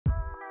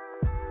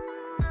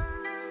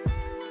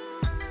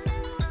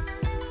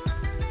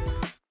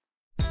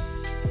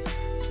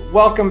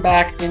Welcome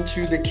back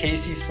into the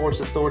KC Sports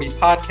Authority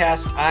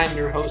podcast. I'm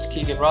your host,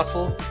 Keegan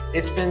Russell.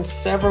 It's been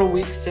several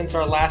weeks since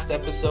our last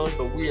episode,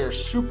 but we are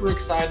super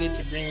excited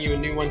to bring you a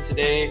new one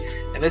today.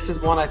 And this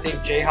is one I think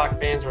Jayhawk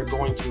fans are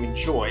going to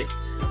enjoy.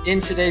 In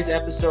today's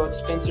episode,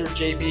 Spencer,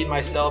 JB, and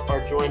myself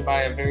are joined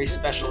by a very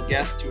special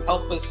guest to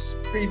help us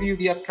preview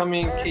the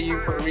upcoming KU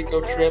Puerto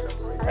Rico trip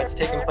that's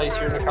taking place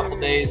here in a couple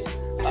days.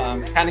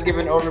 Kind of give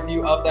an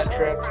overview of that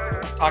trip,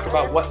 talk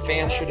about what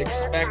fans should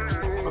expect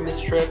from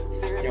this trip,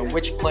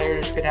 which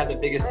players could have the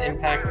biggest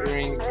impact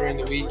during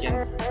the week,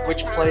 and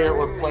which player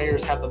or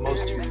players have the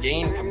most to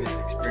gain from this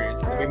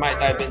experience. And then we might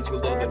dive into a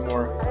little bit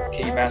more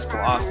KU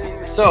basketball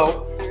offseason.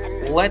 So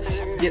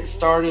let's get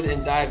started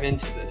and dive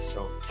into this.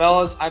 So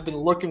fellas, I've been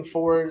looking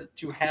forward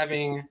to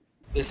having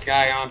this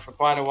guy on for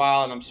quite a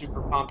while, and I'm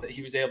super pumped that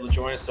he was able to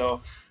join us.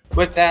 So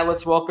with that,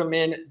 let's welcome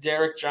in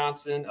Derek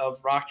Johnson of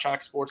Rock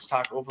Chalk Sports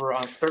Talk over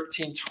on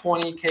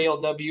 1320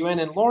 KLWN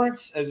in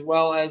Lawrence, as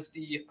well as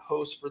the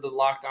host for the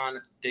Locked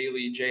On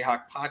Daily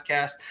Jayhawk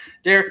Podcast.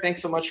 Derek,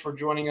 thanks so much for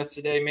joining us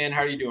today, man.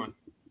 How are you doing?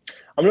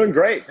 I'm doing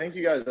great. Thank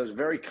you, guys. That was a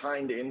very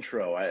kind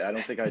intro. I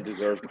don't think I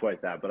deserved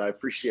quite that, but I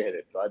appreciate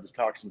it. Glad to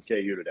talk some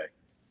KU today.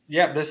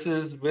 Yeah, this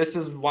is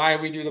why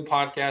we do the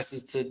podcast,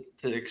 is to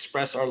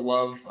express our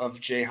love of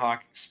Jayhawk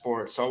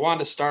sports. So I wanted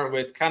to start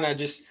with kind of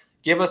just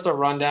give us a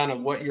rundown of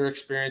what your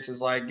experience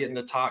is like getting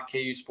to talk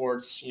KU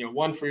sports,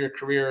 one for your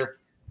career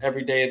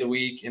every day of the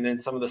week, and then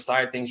some of the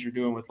side things you're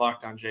doing with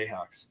Locked On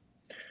Jayhawks.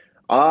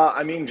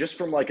 Just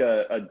from like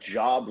a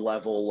job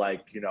level,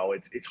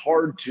 it's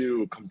hard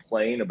to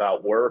complain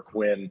about work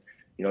when,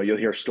 you'll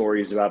hear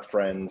stories about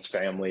friends,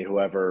 family,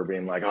 whoever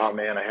being like, oh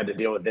man, I had to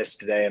deal with this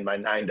today in my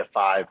 9 to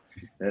 5.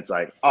 And it's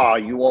like, oh,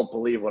 you won't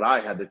believe what I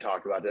had to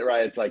talk about there,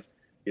 right? It's like,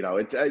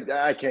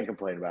 I can't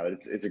complain about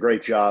it. It's a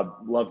great job.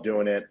 Love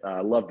doing it.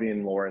 Love being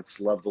in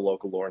Lawrence. Love the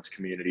local Lawrence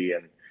community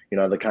and,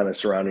 the kind of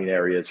surrounding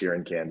areas here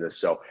in Kansas.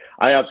 So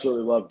I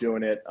absolutely love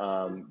doing it.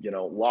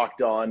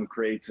 Locked On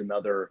creates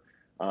another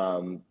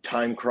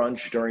time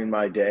crunch during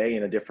my day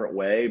in a different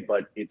way,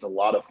 but it's a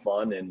lot of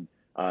fun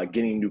and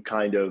getting to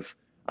kind of,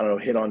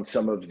 hit on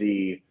some of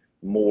the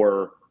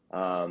more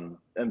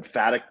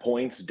emphatic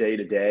points day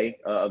to day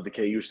of the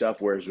KU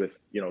stuff. Whereas with,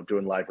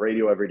 doing live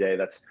radio every day,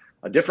 that's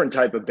a different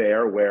type of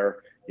bear where,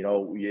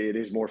 it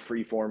is more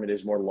free form, it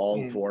is more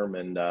long form,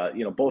 and,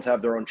 both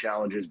have their own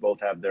challenges, both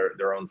have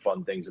their own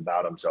fun things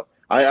about them. So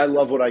I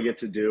love what I get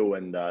to do,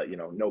 and,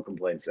 no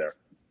complaints there.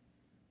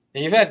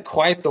 And you've had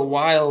quite the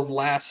wild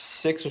last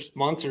 6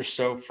 months or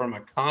so from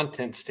a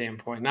content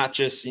standpoint, not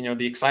just,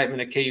 the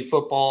excitement of KU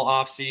football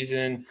off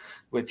season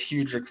with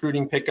huge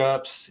recruiting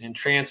pickups and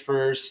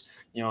transfers,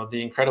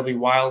 the incredibly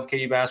wild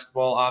KU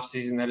basketball off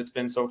season that it's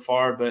been so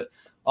far, but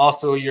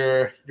also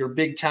you're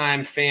big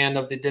time fan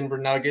of the Denver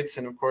Nuggets.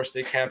 And of course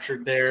they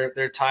captured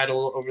their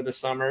title over the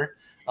summer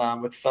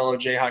with fellow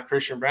Jayhawk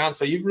Christian Brown.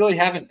 So you really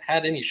haven't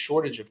had any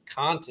shortage of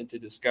content to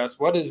discuss.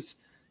 What is,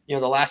 the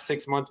last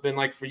 6 months been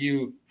like for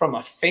you from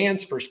a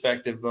fan's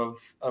perspective of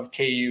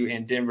KU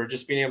and Denver,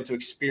 just being able to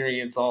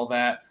experience all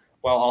that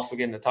while also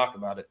getting to talk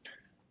about it?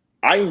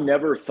 I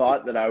never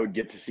thought that I would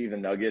get to see the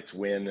Nuggets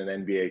win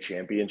an NBA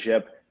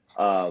championship.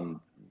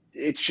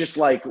 It's just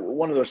like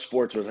one of those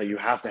sports where it's like you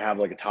have to have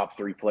like a top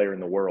 3 player in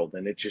the world.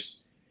 And it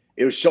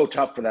was so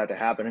tough for that to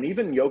happen. And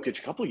even Jokic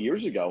a couple of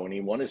years ago when he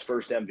won his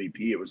first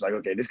MVP, it was like,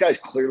 okay, this guy's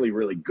clearly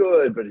really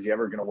good, but is he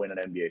ever going to win an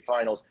NBA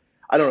Finals?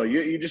 I don't know.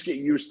 You just get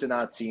used to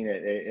not seeing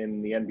it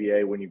in the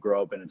NBA when you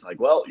grow up, and it's like,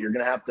 well, you're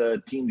going to have to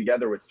team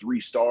together with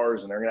 3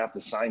 stars, and they're going to have to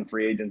sign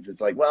free agents.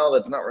 It's like, well,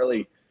 that's not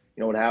really,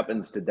 what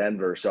happens to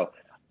Denver. So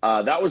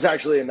that was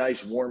actually a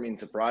nice warming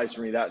surprise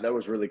for me. That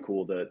was really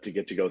cool to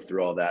get to go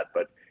through all that.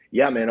 But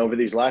yeah, man, over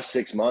these last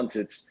 6 months,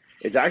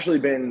 it's actually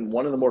been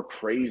one of the more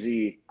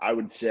crazy, I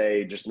would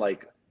say, just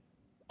like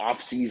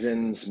off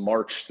seasons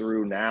March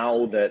through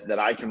now that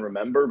I can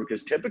remember,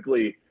 because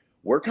typically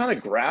we're kind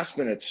of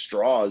grasping at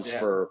straws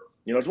for.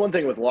 It's one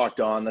thing with Locked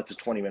On, that's a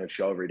 20-minute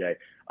show every day.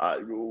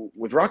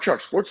 With Rock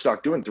Chalk Sports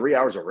Talk, doing 3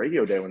 hours of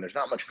radio day when there's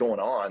not much going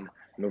on,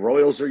 and the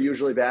Royals are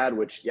usually bad,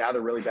 which, yeah,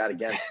 they're really bad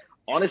again.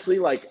 Honestly,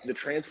 like the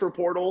transfer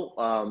portal,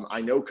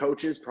 I know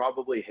coaches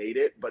probably hate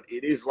it, but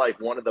it is like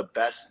one of the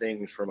best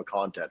things from a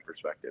content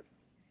perspective.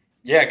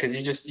 Yeah, because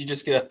you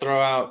just get to throw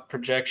out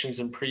projections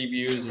and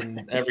previews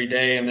and every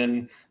day, and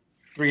then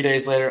 3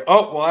 days later,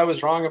 oh, well, I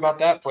was wrong about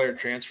that player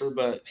transfer,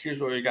 but here's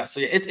what we got. So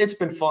yeah, it's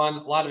been fun,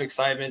 a lot of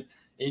excitement.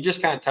 And you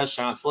just kind of touched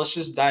on it. So let's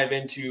just dive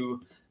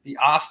into the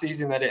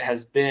offseason that it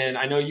has been.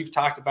 I know you've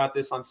talked about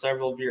this on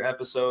several of your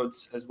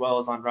episodes as well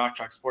as on Rock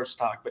Chalk Sports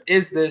Talk, but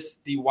is this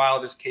the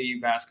wildest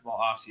KU basketball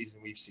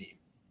offseason we've seen?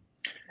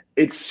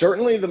 It's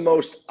certainly the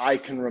most I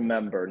can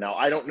remember. Now,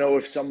 I don't know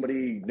if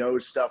somebody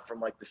knows stuff from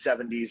like the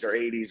 70s or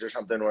 80s or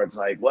something where it's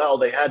like, well,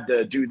 they had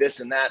to do this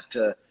and that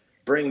to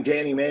bring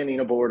Danny Manning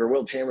aboard or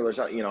Wilt Chamberlain or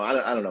something. I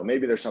don't know.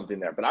 Maybe there's something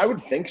there. But I would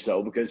think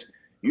so, because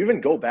you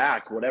even go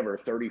back,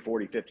 30,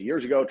 40, 50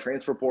 years ago,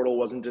 transfer portal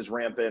wasn't as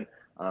rampant.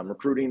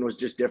 Recruiting was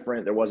just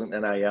different. There wasn't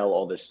NIL,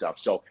 all this stuff.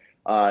 So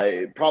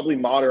probably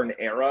modern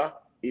era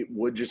it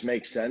would just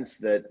make sense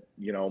that,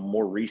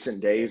 more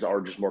recent days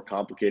are just more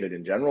complicated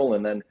in general.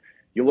 And then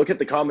you look at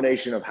the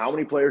combination of how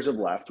many players have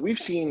left. We've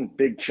seen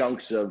big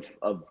chunks of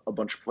a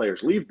bunch of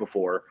players leave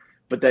before,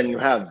 but then you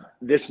have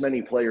this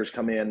many players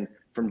come in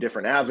from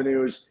different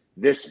avenues.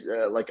 This,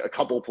 like a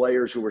couple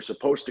players who were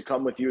supposed to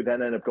come with you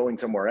then end up going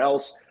somewhere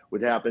else.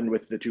 What happened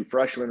with the two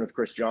freshmen with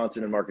Chris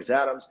Johnson and Marcus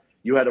Adams.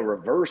 You had a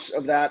reverse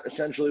of that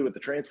essentially with the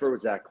transfer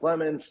with Zach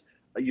Clemens.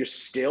 You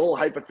still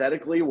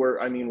hypothetically, we're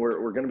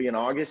going to be in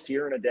August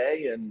here in a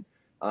day and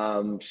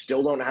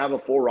still don't have a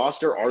full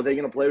roster. Are they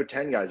going to play with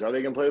 10 guys? Are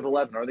they going to play with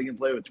 11? Are they going to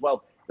play with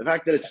 12? The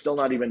fact that it's still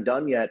not even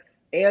done yet,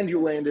 and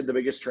you landed the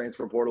biggest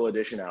transfer portal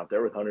addition out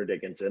there with Hunter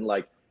Dickinson,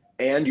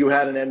 and you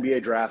had an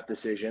NBA draft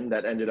decision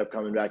that ended up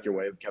coming back your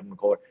way with Kevin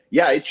McCullar.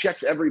 Yeah, it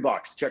checks every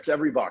box.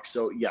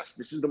 So, yes,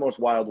 this is the most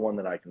wild one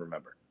that I can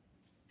remember.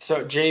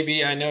 So,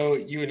 JB, I know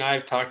you and I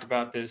have talked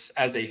about this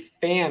as a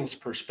fan's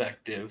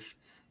perspective,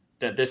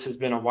 that this has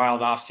been a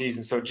wild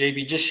offseason. So,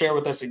 JB, just share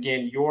with us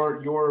again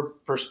your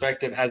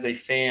perspective as a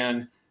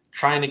fan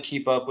trying to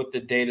keep up with the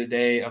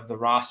day-to-day of the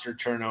roster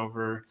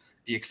turnover,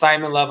 the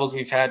excitement levels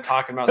we've had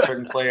talking about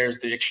certain players,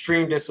 the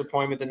extreme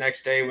disappointment the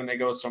next day when they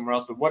go somewhere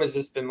else. But what has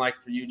this been like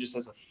for you just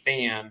as a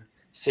fan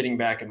sitting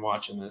back and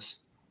watching this?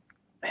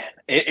 Man,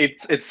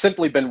 it's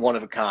simply been one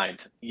of a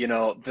kind.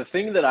 The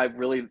thing that I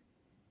really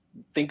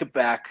think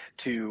back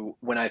to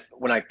when I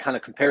kind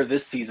of compare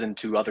this season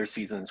to other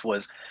seasons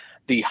was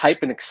the hype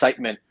and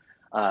excitement,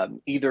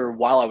 either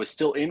while I was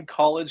still in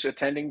college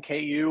attending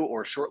KU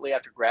or shortly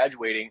after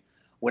graduating,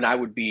 when I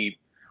would be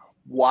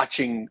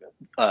watching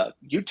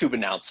YouTube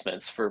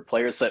announcements for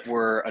players that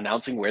were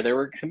announcing where they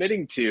were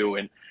committing to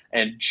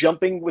and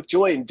jumping with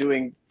joy and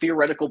doing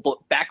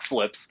theoretical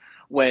backflips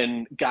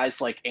when guys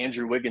like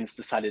Andrew Wiggins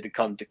decided to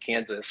come to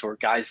Kansas, or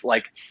guys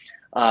like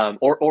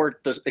or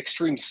the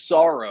extreme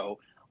sorrow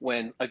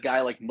when a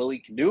guy like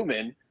Malik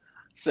Newman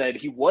said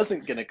he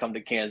wasn't going to come to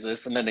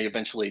Kansas, and then they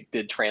eventually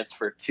did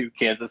transfer to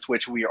Kansas,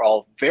 which we are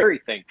all very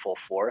thankful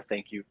for.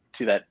 Thank you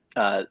to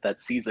that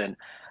season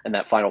and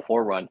that Final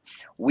Four run.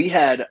 We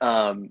had,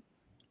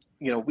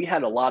 we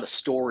had a lot of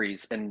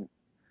stories, and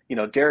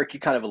Derek, you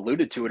kind of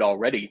alluded to it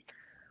already.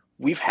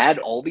 We've had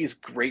all these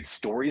great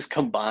stories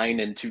combined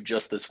into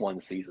just this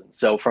one season.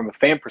 So from a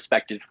fan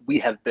perspective, we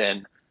have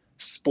been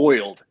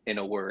spoiled, in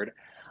a word.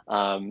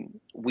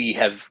 We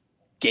have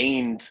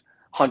gained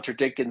Hunter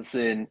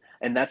Dickinson,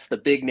 and that's the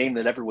big name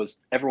that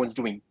everyone's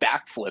doing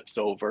backflips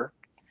over.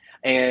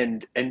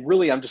 And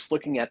really, I'm just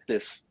looking at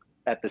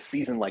the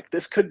season like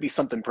this could be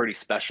something pretty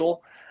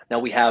special. Now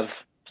we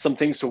have some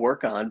things to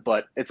work on,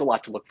 but it's a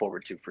lot to look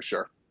forward to for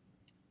sure.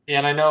 Yeah,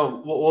 and I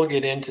know we'll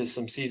get into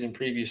some season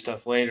preview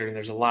stuff later, and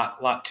there's a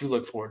lot to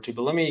look forward to.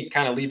 But let me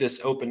kind of leave this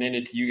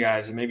open-ended to you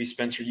guys, and maybe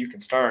Spencer, you can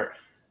start.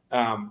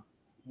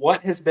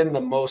 What has been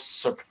the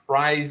most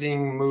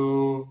surprising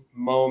move,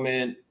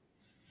 moment,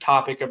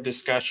 topic of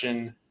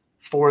discussion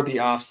for the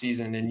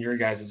offseason in your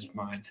guys'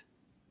 mind?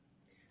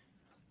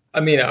 I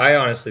mean, I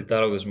honestly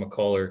thought it was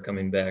McCullar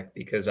coming back,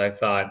 because I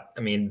thought,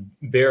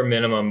 bare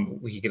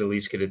minimum, he could at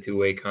least get a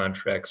two-way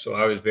contract. So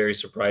I was very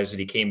surprised that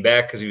he came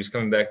back, because he was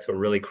coming back to a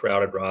really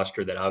crowded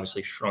roster that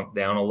obviously shrunk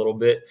down a little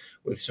bit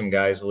with some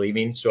guys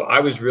leaving. So I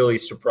was really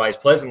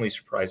surprised, pleasantly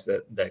surprised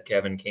that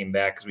Kevin came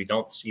back, because we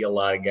don't see a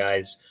lot of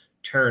guys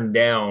turn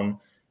down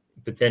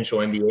potential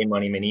NBA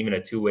money. Even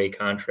a two-way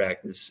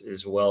contract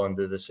is well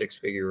into the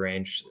six-figure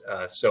range.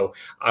 So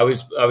I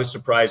was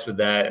surprised with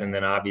that. And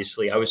then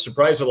obviously I was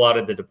surprised with a lot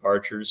of the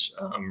departures.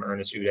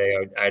 Ernest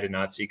Uday, I did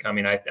not see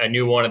coming. I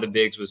knew one of the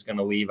bigs was going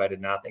to leave. I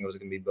did not think it was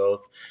going to be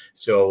both.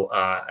 So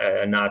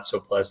a not so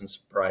pleasant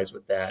surprise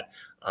with that.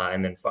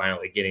 And then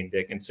finally getting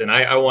Dickinson.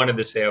 I wanted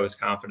to say I was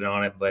confident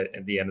on it, but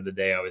at the end of the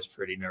day, I was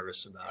pretty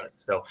nervous about it.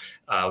 So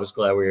I was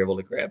glad we were able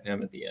to grab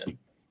him at the end.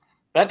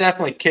 That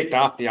definitely kicked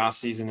off the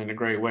offseason in a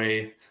great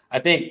way. I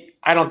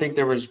don't think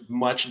there was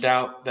much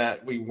doubt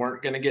that we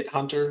weren't going to get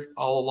Hunter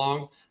all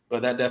along,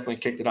 but that definitely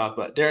kicked it off.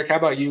 But Derek, how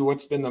about you?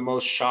 What's been the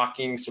most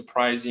shocking,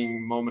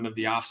 surprising moment of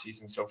the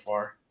offseason so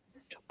far?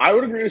 I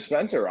would agree with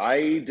Spencer.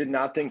 I did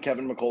not think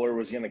Kevin McCullar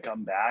was going to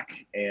come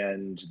back,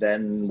 and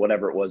then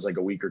whatever it was, like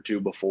a week or two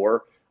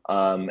before,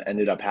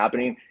 ended up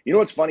happening. You know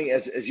what's funny?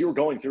 As you were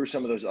going through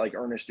some of those, like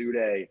Ernest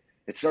Uday,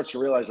 it starts to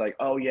realize, like,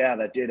 oh, yeah,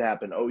 that did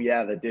happen. Oh,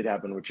 yeah, that did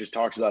happen, which just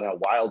talks about how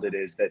wild it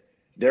is that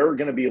there are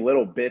going to be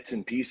little bits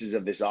and pieces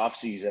of this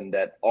offseason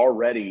that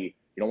already,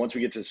 once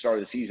we get to the start of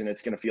the season,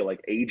 it's going to feel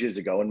like ages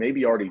ago, and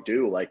maybe already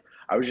do. Like,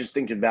 I was just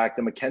thinking back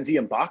the Mackenzie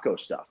and Mbako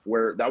stuff,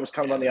 where that was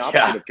kind of on the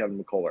opposite of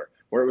Kevin McCullar,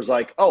 where it was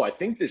like, oh, I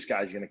think this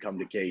guy's going to come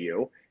to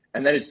KU,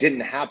 and then it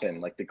didn't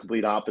happen, like the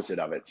complete opposite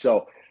of it.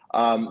 So,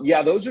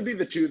 those would be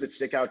the two that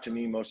stick out to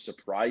me most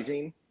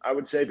surprising, I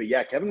would say. But,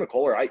 yeah, Kevin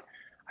McCullar,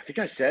 I think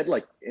I said,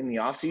 like, in the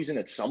offseason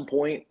at some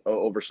point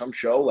over some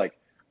show, like,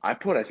 I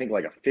put, I think,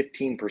 like a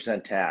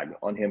 15% tag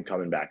on him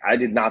coming back. I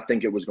did not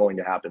think it was going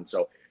to happen.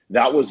 So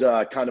that was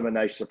kind of a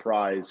nice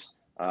surprise,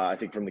 I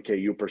think, from the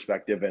KU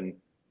perspective, and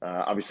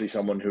obviously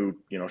someone who,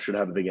 should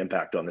have a big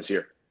impact on this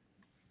year.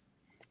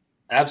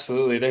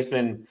 Absolutely.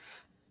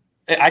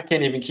 I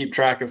can't even keep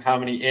track of how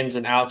many ins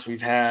and outs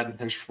we've had.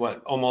 There's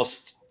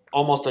almost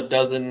a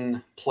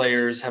dozen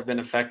players have been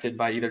affected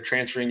by either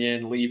transferring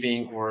in,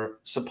 leaving, or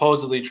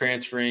supposedly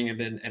transferring and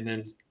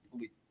then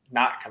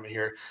not coming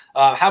here.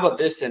 How about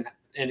this? And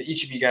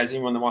each of you guys,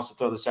 anyone that wants to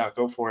throw this out,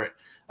 go for it.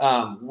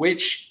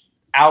 Which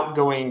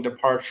outgoing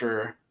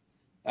departure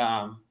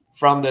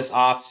from this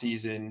off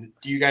season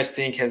do you guys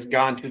think has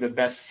gone to the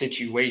best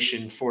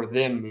situation for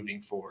them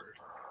moving forward?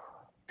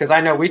 Because I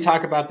know we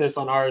talk about this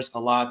on ours a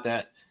lot,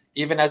 that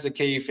even as a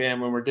KU fan,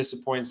 when we're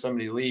disappointed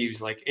somebody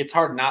leaves, like it's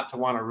hard not to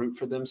want to root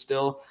for them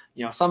still.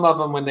 You know, some of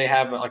them, when they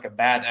have like a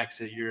bad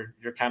exit, you're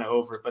kind of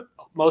over it. But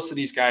most of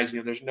these guys, you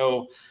know, there's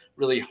no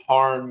really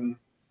harm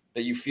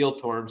that you feel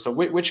toward them. So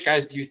which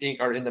guys do you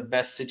think are in the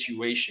best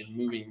situation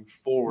moving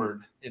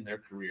forward in their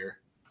career?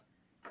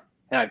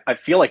 And I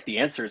feel like the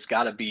answer has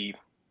got to be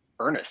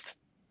Ernest.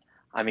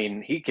 I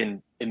mean, he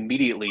can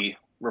immediately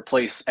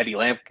replace Eddie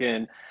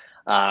Lampkin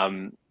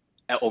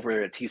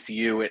over at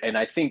TCU. And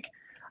I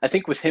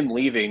think with him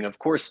leaving, of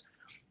course,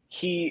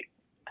 he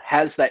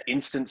has that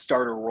instant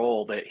starter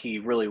role that he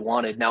really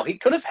wanted. Now, he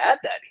could have had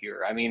that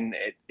here. I mean,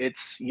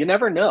 it's you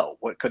never know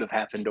what could have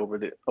happened over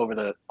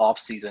the off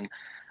season.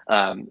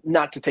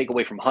 Not to take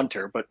away from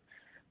Hunter, but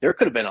there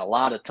could have been a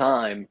lot of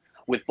time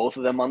with both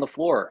of them on the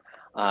floor.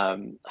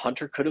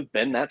 Hunter could have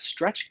been that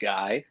stretch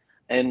guy,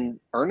 and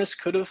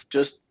Ernest could have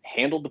just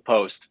handled the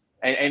post,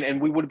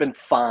 and we would have been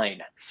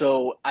fine.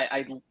 So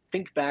I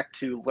think back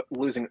to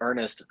losing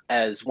Ernest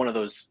as one of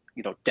those,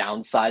 you know,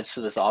 downsides for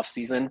this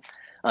offseason.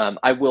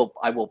 I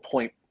will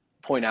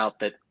point out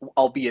that,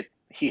 albeit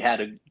he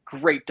had a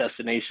great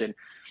destination,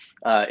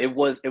 it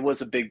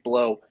was a big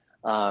blow.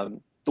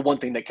 The one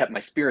thing that kept my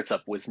spirits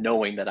up was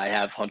knowing that I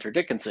have Hunter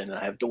Dickinson and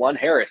I have DeJuan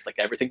Harris, like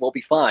everything will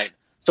be fine.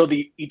 So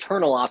the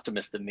eternal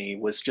optimist in me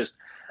was just,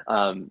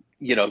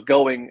 you know,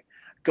 going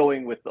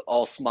with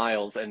all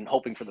smiles and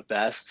hoping for the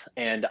best.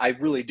 And I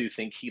really do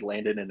think he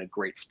landed in a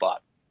great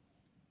spot.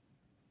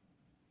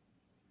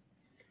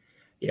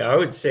 Yeah, I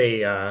would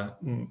say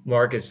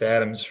Marcus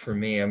Adams for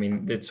me. I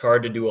mean, it's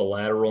hard to do a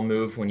lateral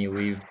move when you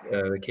leave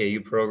the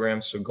KU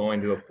program. So going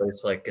to a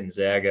place like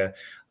Gonzaga,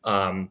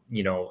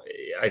 you know,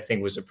 I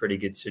think was a pretty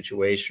good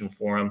situation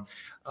for him.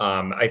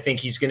 I think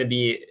he's going to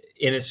be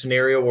in a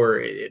scenario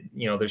where, you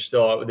know, there's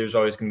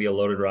always going to be a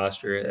loaded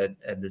roster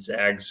at the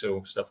Zags.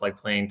 So stuff like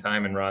playing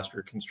time and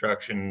roster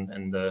construction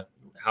and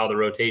how the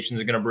rotations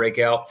are going to break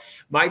out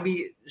might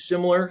be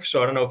similar.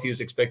 So I don't know if he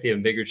was expecting a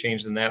bigger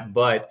change than that,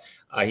 but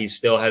he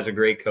still has a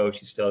great coach.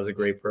 He still has a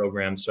great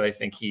program. So I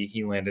think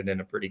he landed in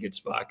a pretty good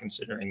spot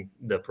considering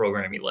the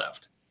program he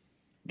left.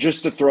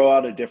 Just to throw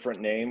out a different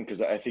name, because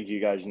I think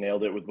you guys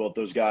nailed it with both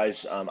those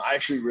guys. I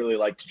actually really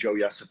liked Joe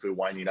Yesufu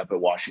winding up at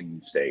Washington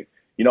State.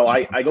 You know,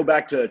 I go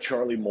back to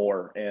Charlie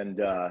Moore,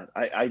 and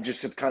I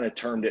just have kind of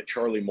termed it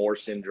Charlie Moore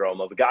syndrome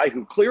of a guy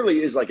who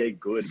clearly is like a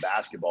good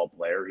basketball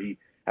player. He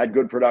had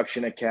good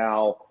production at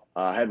Cal,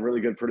 had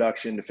really good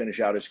production to finish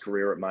out his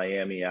career at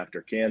Miami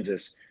after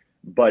Kansas.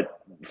 But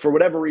for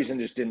whatever reason,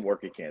 just didn't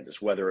work at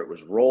Kansas, whether it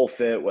was role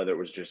fit, whether it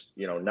was just,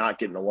 you know, not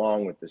getting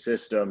along with the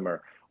system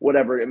or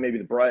whatever. Maybe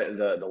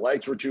the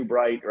lights were too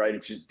bright, right?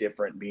 It's just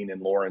different being in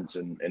Lawrence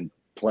and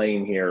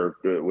playing here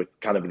with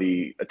kind of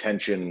the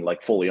attention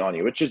like fully on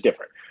you. It's just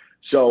different.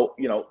 So,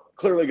 you know,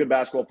 clearly a good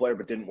basketball player,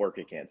 but didn't work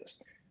at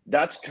Kansas.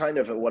 That's kind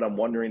of what I'm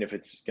wondering if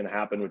it's going to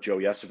happen with Joe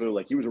Yesufu.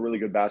 Like, he was a really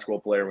good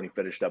basketball player when he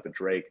finished up at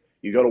Drake.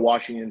 You go to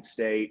Washington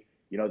State,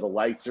 you know, the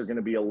lights are going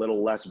to be a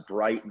little less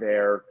bright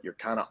there. You're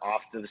kind of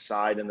off to the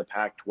side in the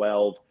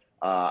Pac-12.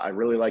 I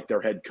really like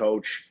their head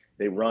coach.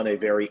 They run a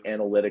very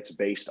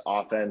analytics-based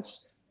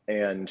offense.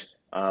 And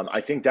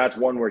I think that's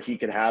one where he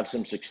could have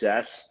some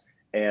success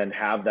and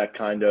have that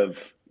kind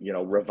of, you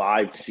know,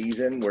 revived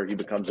season where he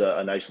becomes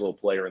a nice little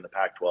player in the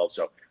Pac-12.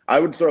 So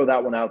I would throw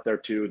that one out there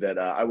too, that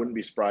I wouldn't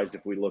be surprised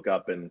if we look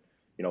up in,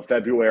 you know,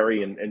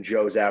 February and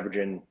Joe's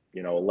averaging,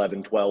 you know,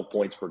 11, 12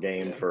 points per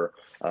game for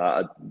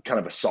kind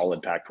of a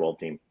solid Pac-12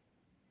 team.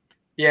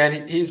 Yeah,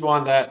 and he's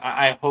one that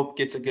I hope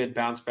gets a good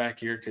bounce back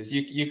here, because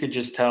you could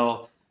just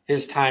tell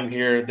his time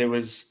here, there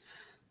was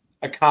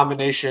a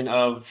combination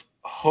of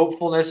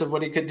hopefulness of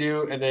what he could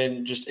do and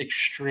then just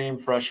extreme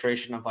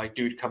frustration of like,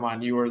 dude, come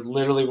on, you were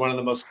literally one of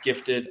the most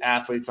gifted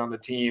athletes on the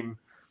team.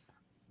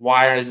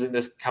 Why isn't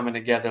this coming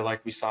together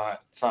like we saw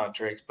at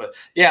Drake? But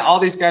yeah, all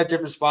these guys,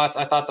 different spots.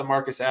 I thought the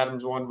Marcus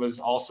Adams one was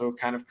also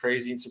kind of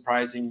crazy and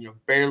surprising. You know,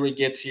 barely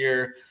gets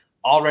here,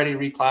 already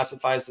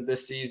reclassifies to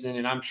this season,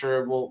 and I'm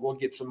sure we'll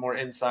get some more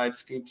inside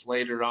scoops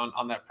later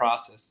on that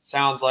process. It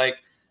sounds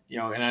like, you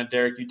know, and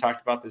Derek, you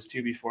talked about this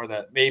too before,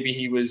 that maybe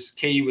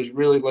KU was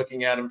really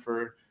looking at him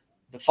for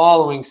the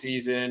following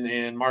season,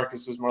 and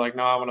Marcus was more like,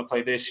 no, I want to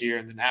play this year.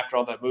 And then after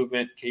all that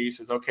movement, KU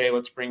says, okay,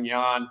 let's bring you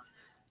on.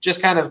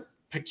 Just kind of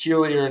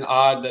peculiar and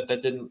odd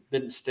that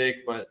didn't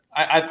stick. But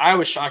I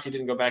was shocked he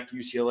didn't go back to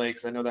UCLA,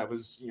 because I know that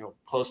was, you know,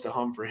 close to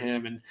home for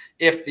him. And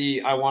if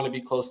the I want to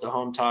be close to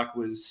home talk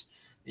was,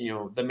 you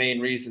know, the main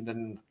reason,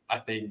 then I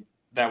think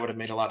that would have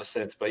made a lot of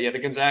sense. But yeah, the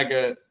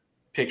Gonzaga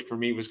pick for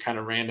me was kind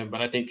of random,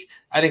 but I think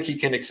he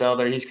can excel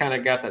there. He's kind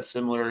of got that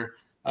similar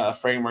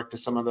framework to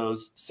some of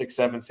those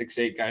 6'7",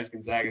 6'8" guys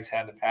Gonzaga's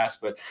had in the past.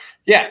 But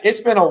yeah,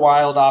 it's been a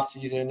wild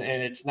offseason,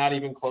 and it's not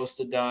even close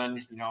to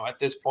done. At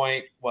this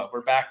point,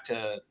 we're back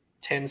to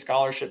 10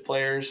 scholarship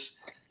players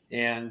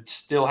and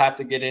still have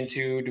to get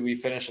into, do we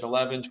finish at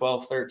 11,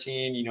 12,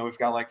 13? We've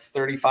got like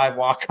 35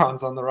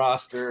 walk-ons on the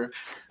roster,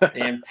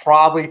 and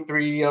probably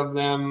 3 of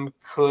them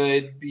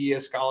could be a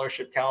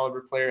scholarship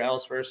caliber player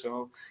elsewhere.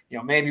 So,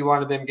 maybe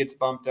one of them gets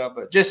bumped up,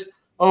 but just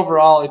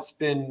overall, it's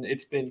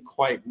been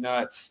quite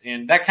nuts.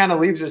 And that kind of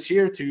leaves us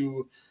here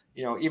to,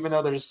 even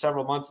though there's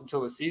several months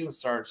until the season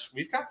starts,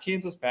 we've got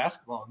Kansas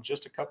basketball in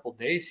just a couple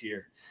days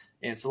here.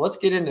 And so let's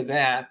get into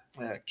that.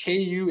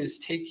 KU is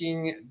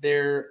taking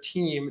their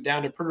team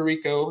down to Puerto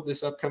Rico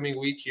this upcoming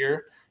week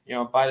here.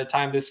 By the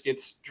time this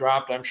gets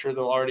dropped, I'm sure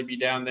they'll already be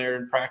down there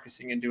and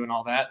practicing and doing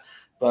all that.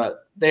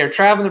 But they are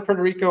traveling to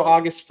Puerto Rico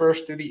August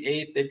 1st through the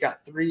 8th. They've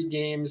got 3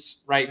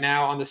 games right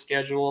now on the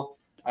schedule,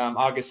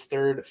 August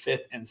 3rd,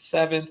 5th, and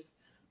 7th.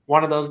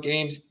 One of those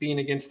games being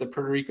against the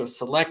Puerto Rico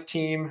select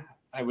team,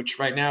 which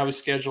right now is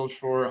scheduled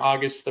for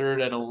August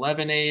 3rd at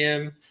 11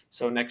 a.m.,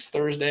 so next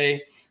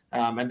Thursday.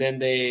 And then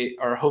they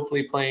are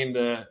hopefully playing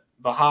the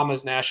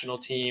Bahamas national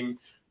team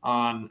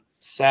on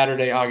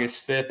Saturday,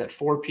 August 5th at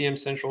 4 p.m.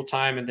 Central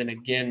Time, and then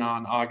again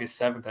on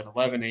August 7th at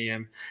 11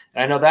 a.m.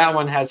 And I know that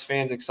one has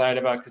fans excited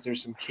about because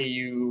there's some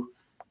KU,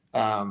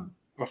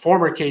 a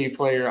former KU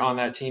player on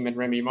that team in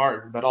Remy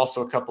Martin, but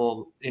also a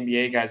couple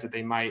NBA guys that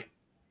they might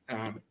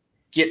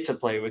get to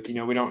play with. We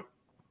don't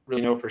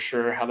really know for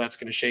sure how that's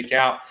going to shake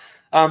out.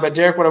 But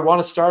Derek, what I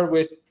want to start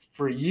with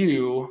for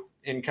you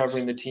in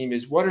covering the team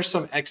is, what are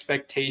some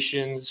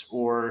expectations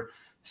or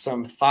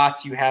some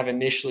thoughts you have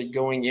initially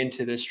going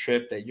into this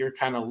trip that you're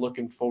kind of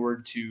looking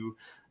forward to?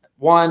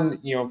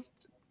 One,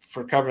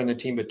 for covering the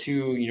team, but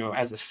 2,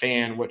 as a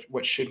fan,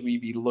 what should we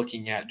be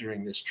looking at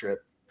during this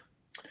trip?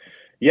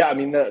 Yeah, I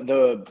mean,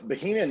 the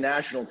Bohemian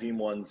national team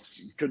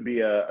ones could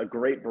be a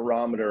great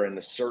barometer in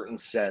a certain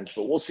sense,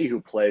 but we'll see who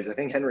plays. I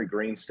think Henry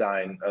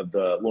Greenstein of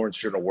the Lawrence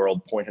Journal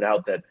World pointed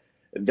out that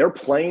they're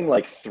playing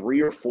like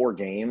 3 or 4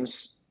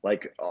 games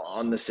like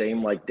on the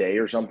same day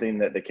or something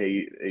that the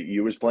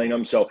KU is playing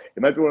them. So it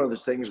might be one of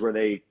those things where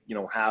they,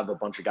 have a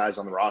bunch of guys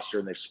on the roster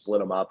and they split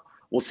them up.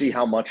 We'll see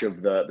how much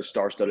of the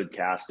star-studded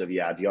cast of,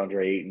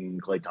 DeAndre Ayton,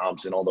 Klay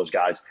Thompson, all those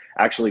guys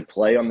actually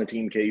play on the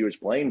team KU is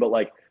playing. But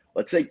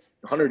let's say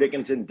Hunter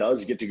Dickinson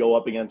does get to go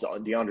up against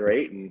DeAndre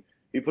Ayton.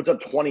 He puts up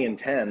 20 and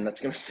 10.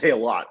 That's going to say a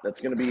lot. That's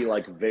going to be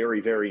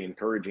very, very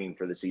encouraging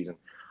for the season.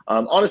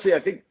 Honestly, I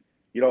think,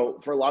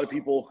 for a lot of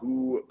people,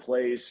 who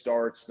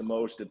starts the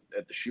most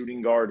at the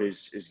shooting guard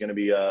is going to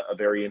be a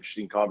very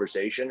interesting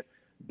conversation.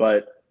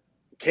 But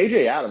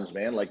KJ Adams,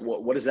 man,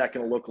 what is that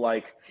going to look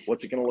like?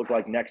 What's it going to look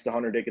like next to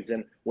Hunter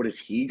Dickinson? What is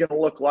he going to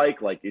look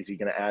like? Is he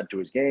going to add to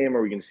his game?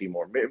 Are we going to see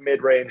more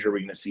mid-range? Are we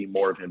going to see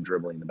more of him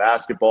dribbling the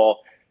basketball?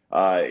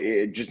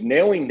 Just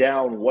nailing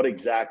down what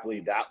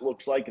exactly that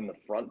looks like in the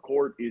front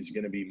court is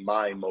going to be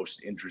my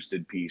most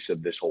interested piece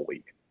of this whole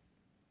week.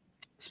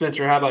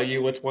 Spencer, how about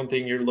you? What's one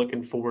thing you're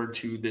looking forward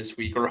to this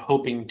week, or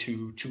hoping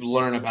to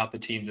learn about the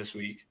team this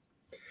week?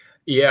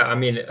 Yeah, I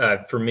mean,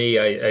 for me,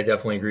 I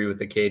definitely agree with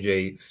the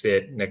KJ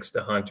fit next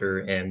to Hunter.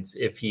 And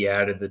if he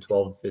added the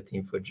 12 to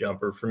 15-foot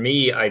jumper, for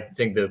me, I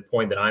think the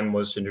point that I'm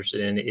most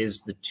interested in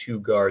is the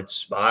 2-guard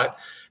spot,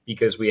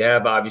 because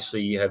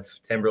you have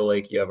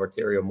Timberlake, you have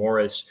Arterio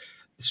Morris.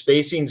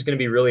 Spacing is going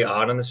to be really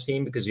odd on this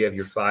team because you have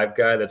your 5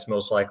 guy that's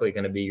most likely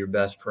going to be your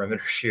best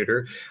perimeter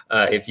shooter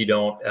if you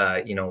don't,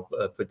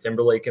 put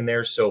Timberlake in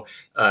there. So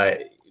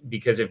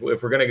because if we're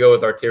going to go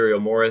with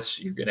Arterio Morris,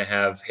 you're going to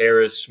have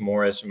Harris,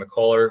 Morris, and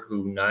McCullar,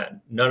 who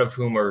none of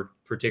whom are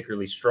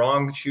particularly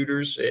strong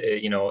shooters,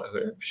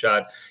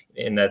 shot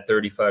in that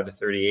 35 to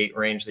 38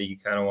 range that you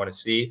kind of want to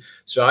see.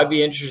 So I'd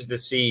be interested to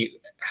see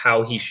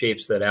how he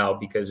shapes that out,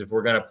 because if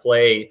we're going to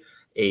play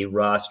a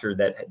roster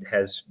that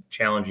has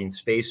challenging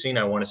spacing,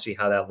 I want to see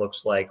how that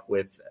looks like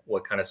with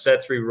what kind of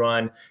sets we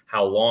run,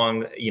 how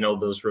long,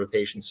 those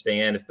rotations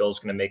stand, if Bill's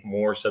going to make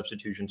more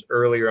substitutions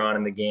earlier on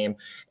in the game.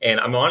 And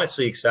I'm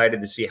honestly excited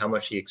to see how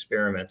much he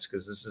experiments,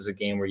 because this is a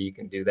game where you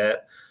can do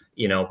that,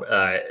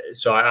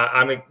 so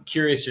I'm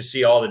curious to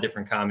see all the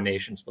different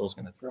combinations Bill's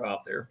going to throw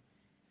out there.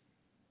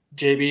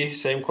 JB,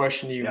 same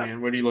question to you,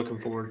 man. What are you looking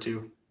forward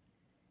to?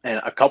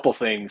 And a couple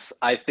things.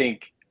 I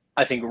think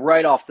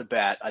right off the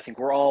bat, I think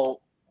we're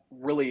all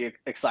really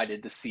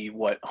excited to see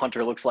what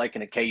Hunter looks like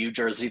in a KU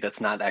jersey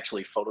that's not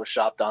actually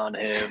photoshopped on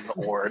him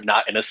or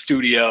not in a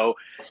studio.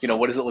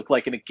 What does it look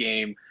like in a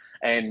game?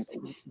 And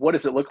what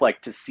does it look like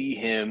to see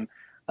him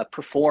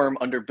perform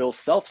under Bill's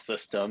self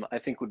system? I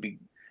think would be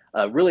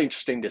really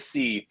interesting to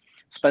see.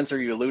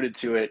 Spencer, you alluded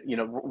to it.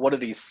 What are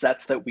these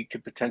sets that we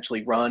could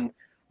potentially run?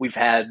 We've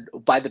had,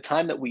 by the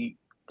time that we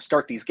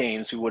start these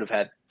games, we would have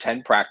had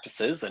 10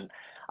 practices. And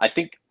I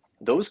think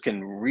those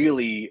can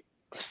really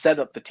set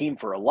up the team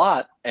for a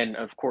lot. And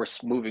of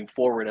course, moving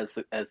forward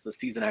as the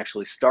season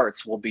actually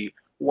starts, we'll be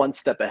one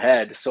step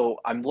ahead. So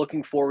I'm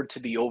looking forward to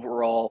the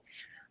overall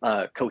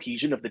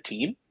cohesion of the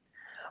team.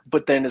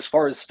 But then as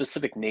far as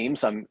specific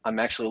names, I'm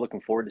actually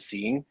looking forward to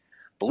seeing.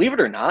 believe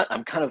it or not,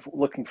 I'm kind of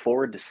looking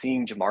forward to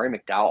seeing Jamari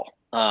McDowell.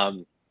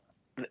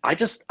 I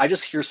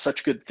just hear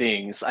such good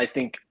things. I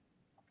think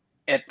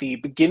at the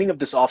beginning of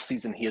this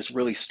offseason, he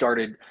really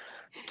started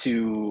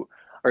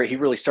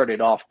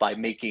off by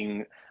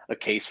making a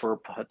case for a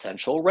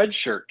potential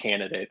redshirt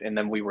candidate. And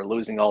then we were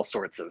losing all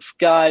sorts of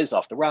guys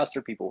off the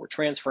roster. People were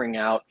transferring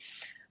out.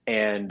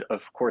 And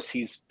of course,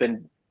 he's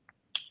been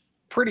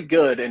pretty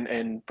good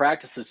in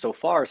practices so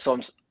far. So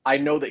I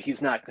know that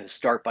he's not going to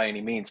start by any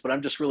means, but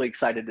I'm just really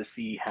excited to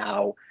see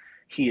how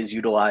he is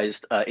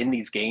utilized in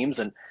these games.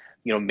 And,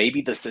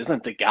 maybe this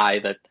isn't a guy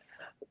that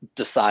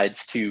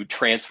decides to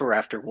transfer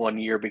after 1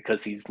 year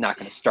because he's not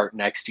going to start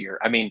next year.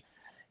 I mean,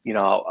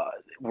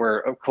 we're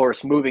of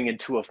course moving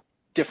into a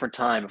different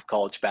time of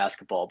college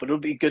basketball, but it'll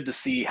be good to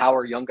see how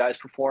our young guys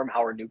perform, how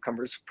our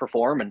newcomers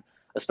perform, and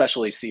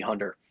especially see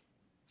Hunter.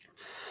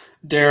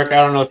 Derek, I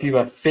don't know if you've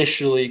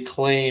officially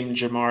claimed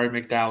Jamari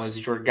McDowell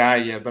as your guy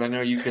yet, but I know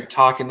you've been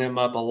talking him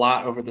up a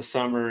lot over the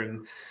summer,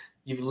 and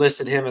you've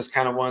listed him as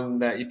kind of one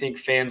that you think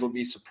fans will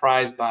be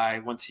surprised by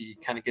once he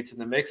kind of gets in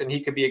the mix. And he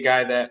could be a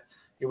guy that,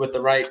 with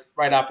the right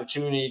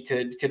opportunity,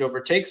 could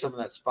overtake some of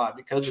that spot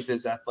because of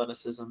his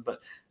athleticism. But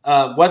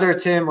whether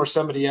it's him or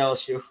somebody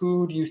else,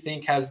 who do you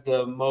think has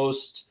the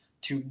most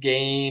to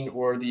gain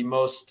or the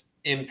most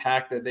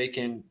impact that they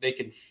can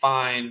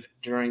find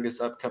during this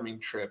upcoming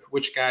trip?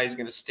 Which guy is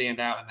going to stand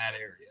out in that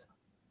area?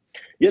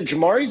 Yeah,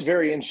 Jamari's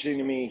very interesting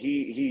to me.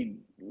 He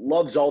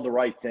loves all the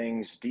right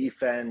things.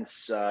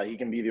 Defense, he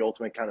can be the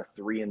ultimate kind of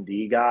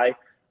 3-and-D guy.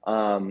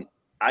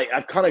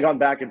 I've kind of gone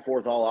back and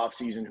forth all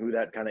offseason who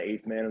that kind of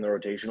eighth man in the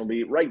rotation will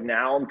be. Right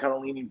now, I'm kind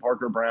of leaning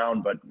Parker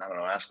Brown, but I don't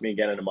know. Ask me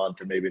again in a month,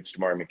 and maybe it's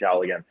Jamari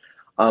McDowell again.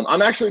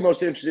 I'm actually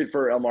most interested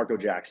for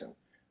Elmarko Jackson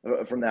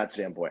from that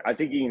standpoint. I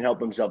think he can help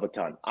himself a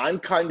ton. I'm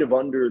kind of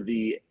under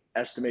the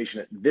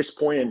estimation at this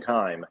point in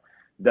time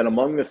that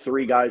among the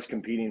three guys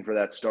competing for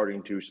that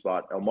starting 2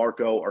 spot,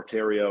 Elmarko,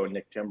 Arterio, and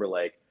Nick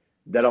Timberlake,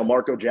 that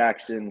Elmarko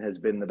Jackson has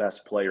been the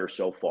best player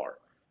so far.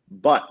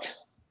 But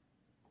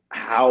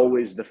how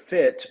is the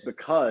fit?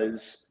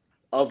 Because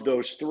of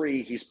those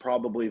three, he's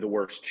probably the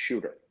worst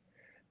shooter.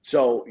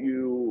 So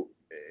you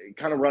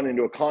kind of run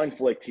into a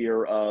conflict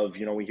here of,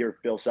 we hear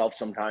Bill Self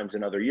sometimes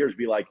in other years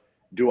be like,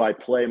 do I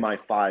play my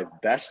 5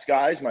 best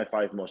guys, my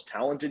 5 most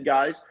talented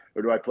guys,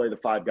 or do I play the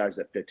 5 guys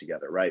that fit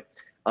together, right?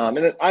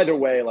 And either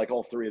way, like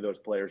all 3 of those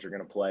players are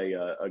going to play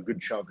a good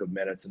chunk of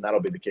minutes, and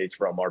that'll be the case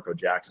for Elmarko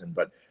Jackson.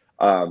 But,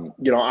 I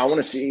want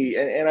to see,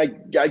 and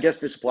I guess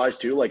this applies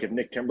too, like if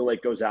Nick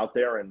Timberlake goes out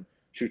there and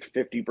shoots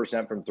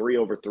 50% from 3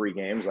 over 3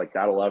 games, like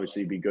that'll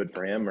obviously be good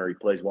for him, or he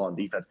plays well on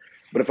defense.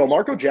 But if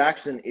Elmarko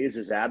Jackson is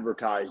as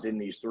advertised in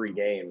these 3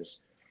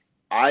 games,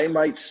 I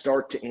might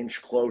start to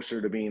inch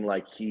closer to being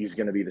like he's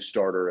going to be the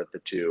starter at the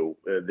 2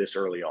 this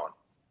early on.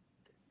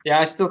 Yeah,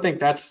 I still think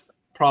that's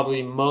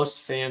probably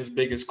most fans'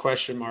 biggest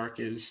question mark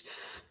is,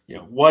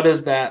 what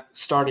does that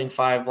starting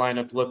 5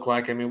 lineup look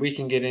like? I mean, we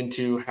can get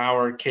into how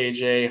are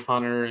KJ,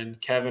 Hunter,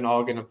 and Kevin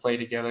all going to play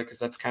together because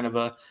that's kind of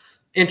a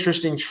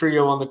interesting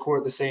trio on the court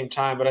at the same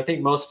time. But I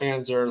think most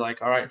fans are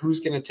like, all right, who's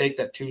going to take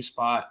that 2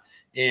 spot?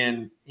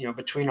 And,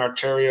 between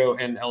Arterio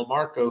and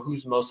Elmarko,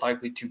 who's most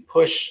likely to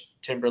push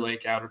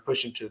Timberlake out or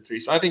push him to the 3?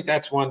 So I think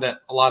that's one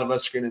that a lot of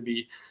us are going to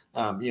be,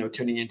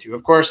 tuning into.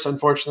 Of course,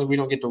 unfortunately, we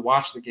don't get to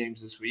watch the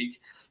games this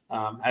week.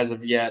 As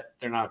of yet,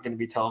 they're not going to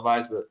be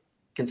televised, but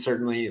can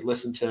certainly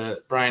listen to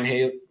Brian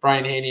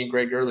Haney and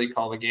Greg Early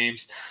call the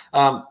games.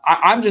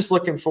 I'm just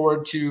looking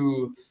forward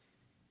to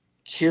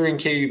hearing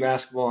KU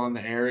basketball on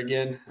the air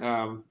again.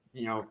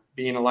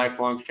 Being a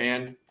lifelong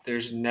fan,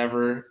 there's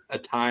never a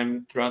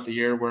time throughout the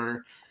year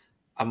where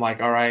I'm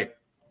like, all right,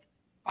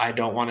 I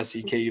don't want to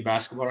see KU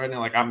basketball right now.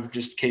 Like I'm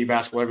just KU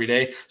basketball every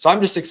day. So I'm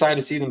just excited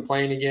to see them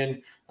playing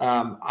again.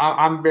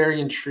 I'm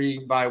very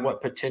intrigued by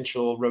what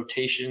potential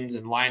rotations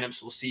and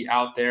lineups we'll see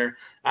out there.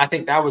 I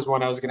think that was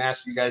one I was going to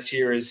ask you guys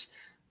here is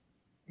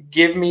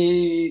give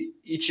me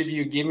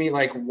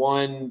like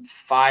one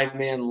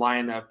 5-man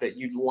lineup that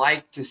you'd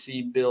like to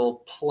see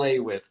Bill play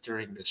with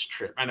during this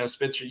trip. I know,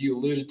 Spencer, you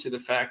alluded to the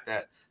fact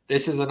that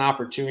this is an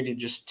opportunity to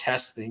just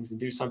test things and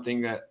do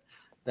something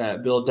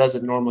that Bill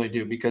doesn't normally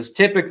do, because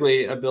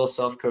typically a Bill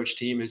self-coached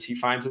team is he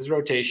finds his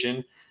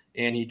rotation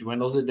and he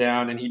dwindles it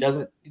down, and he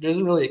doesn't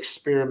really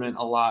experiment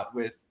a lot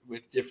with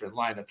different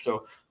lineups.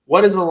 So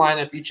what is a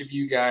lineup each of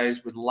you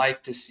guys would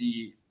like to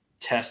see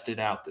tested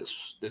out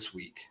this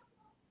week?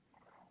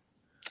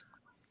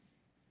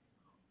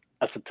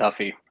 That's a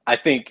toughie. I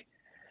think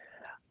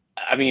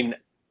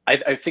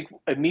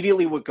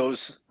immediately what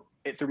goes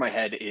through my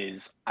head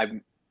is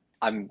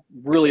I'm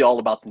really all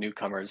about the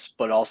newcomers,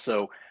 but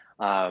also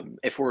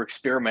if we're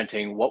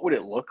experimenting, what would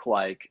it look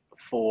like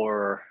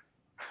for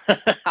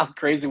how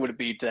crazy would it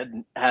be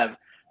to have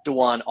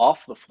DeJuan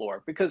off the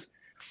floor? Because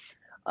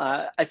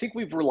I think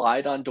we've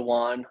relied on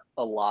DeJuan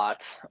a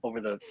lot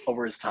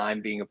over his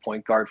time being a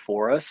point guard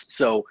for us.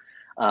 So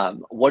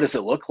what does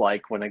it look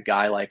like when a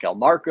guy like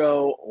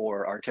Elmarko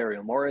or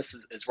Arterio Morris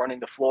is running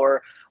the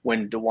floor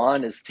when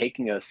DeJuan is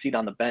taking a seat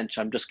on the bench?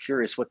 I'm just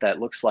curious what that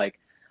looks like.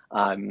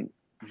 I'm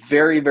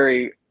very,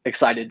 very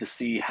excited to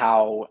see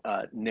how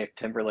Nick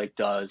Timberlake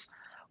does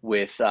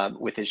with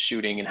his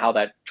shooting and how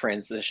that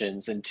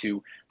transitions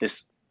into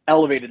this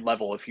elevated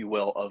level, if you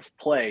will, of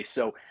play.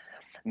 So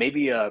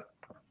maybe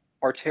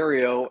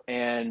Arterio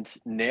and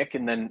Nick,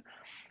 and then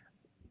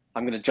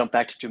I'm going to jump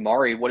back to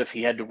Jamari. What if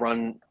he had to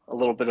run a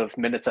little bit of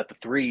minutes at the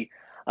three?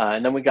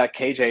 And then we got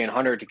KJ and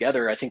Hunter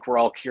together. I think we're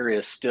all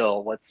curious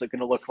still. What's it going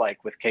to look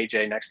like with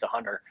KJ next to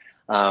Hunter?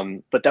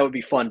 But that would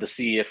be fun to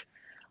see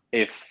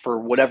if for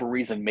whatever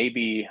reason,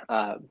 maybe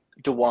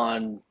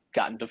DeJuan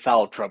got into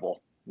foul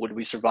trouble. Would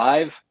we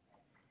survive?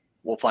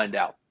 We'll find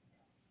out.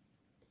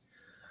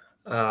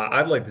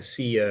 I'd like to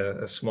see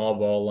a small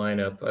ball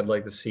lineup. I'd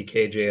like to see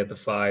KJ at the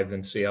 5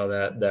 and see how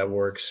that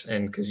works.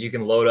 And because you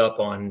can load up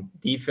on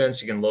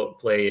defense, you can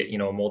play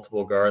a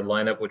multiple guard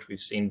lineup, which we've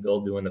seen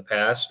Bill do in the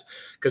past.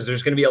 Because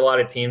there's going to be a lot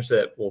of teams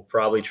that will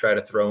probably try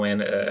to throw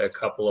in a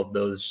couple of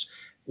those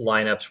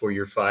lineups where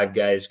your 5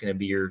 guy is going to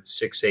be your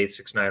 6'8",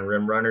 6'9"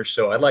 rim runner.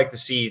 So I'd like to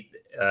see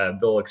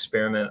Bill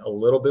experiment a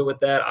little bit with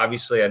that.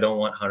 Obviously, I don't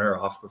want Hunter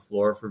off the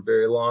floor for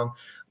very long,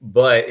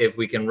 but if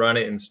we can run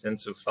it in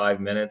stints of 5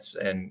 minutes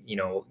and,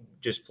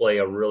 just play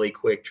a really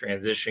quick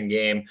transition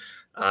game,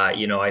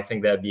 I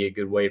think that'd be a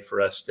good way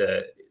for us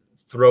to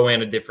throw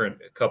in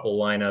a couple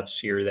lineups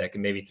here that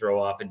can maybe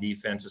throw off a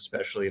defense,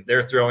 especially if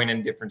they're throwing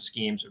in different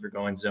schemes, if they're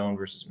going zone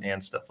versus man,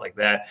 stuff like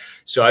that.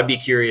 So I'd be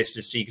curious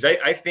to see, because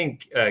I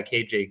think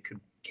KJ could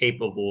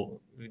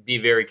be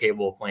very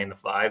capable of playing the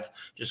 5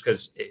 just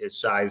because his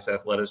size,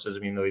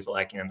 athleticism, even though he's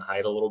lacking in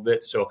height a little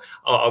bit. So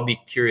I'll be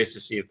curious to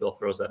see if Bill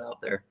throws that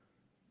out there.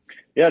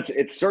 Yeah,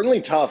 it's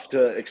certainly tough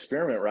to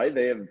experiment, right?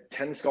 They have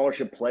 10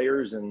 scholarship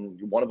players, and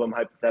one of them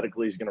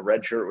hypothetically is going to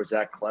redshirt with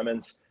Zach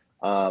Clemens.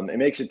 It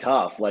makes it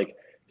tough. Like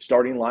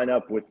starting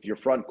lineup with your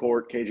front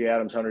court, KJ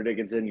Adams, Hunter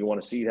Dickinson, you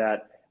want to see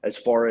that. As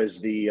far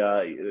as the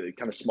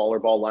kind of smaller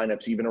ball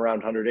lineups, even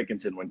around Hunter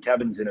Dickinson, when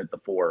Kevin's in at the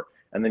 4,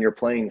 and then you're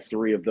playing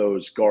 3 of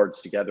those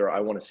guards together, I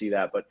want to see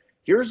that. But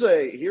here's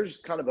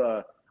kind of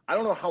I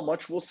don't know how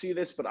much we'll see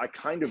this, but I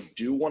kind of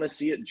do want to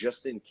see it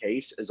just in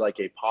case as like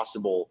a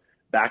possible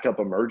backup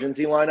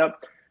emergency lineup.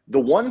 The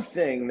one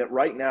thing that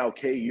right now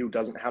KU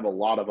doesn't have a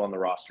lot of on the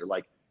roster,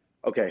 like,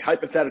 okay,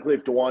 hypothetically,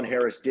 if DeJuan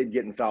Harris did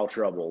get in foul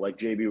trouble, like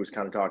JB was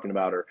kind of talking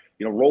about, or,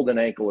 rolled an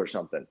ankle or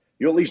something,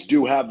 you at least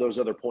do have those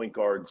other point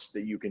guards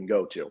that you can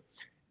go to.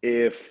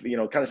 If,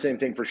 kind of same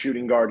thing for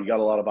shooting guard, you got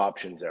a lot of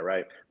options there,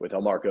 right? With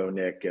Elmarco,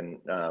 Nick, and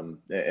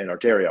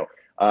Arterio.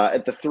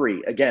 At the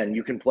 3, again,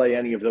 you can play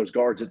any of those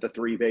guards at the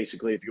 3,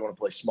 basically. If you want to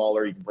play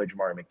smaller, you can play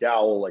Jamari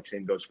McDowell, like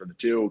same goes for the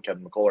 2,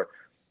 Kevin McCullar.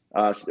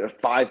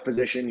 5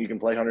 position, you can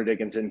play Hunter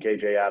Dickinson,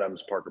 KJ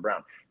Adams, Parker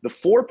Brown. The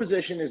 4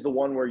 position is the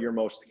one where you're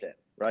most thin,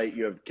 right?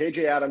 You have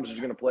KJ Adams who's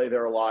going to play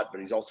there a lot,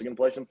 but he's also going to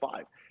play some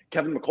 5.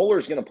 Kevin McCullar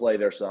is going to play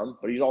there some,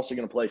 but he's also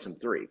going to play some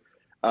 3.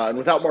 And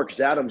without Marcus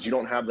Adams, you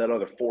don't have that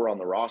other 4 on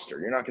the roster.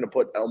 You're not going to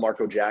put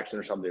Elmarco Jackson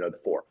or something at the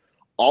 4.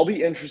 I'll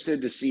be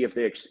interested to see if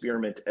they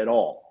experiment at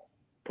all,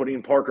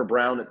 putting Parker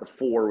Brown at the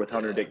 4 with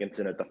Hunter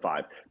Dickinson at the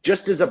 5,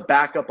 just as a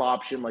backup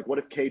option. Like, what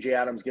if KJ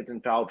Adams gets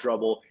in foul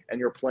trouble and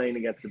you're playing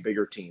against a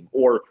bigger team?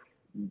 Or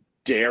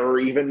dare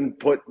even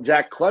put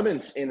Zach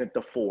Clemens in at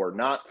the 4,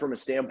 not from a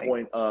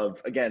standpoint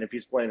of, again, if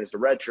he's playing as the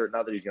red shirt,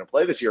 not that he's going to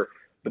play this year,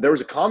 but there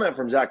was a comment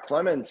from Zach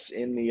Clemens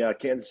in the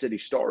Kansas City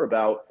Star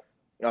about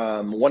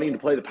wanting to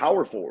play the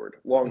power forward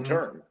long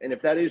term. Mm-hmm. And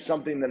if that is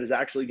something that is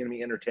actually going to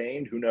be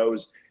entertained, who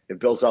knows if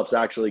Bill Self's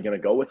actually going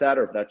to go with that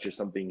or if that's just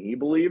something he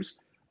believes.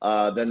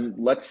 Then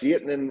let's see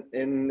it in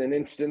an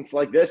instance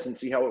like this and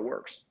see how it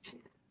works.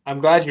 I'm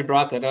glad you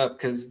brought that up,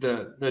 because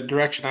the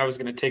direction I was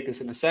going to take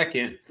this in a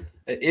second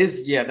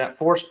is, that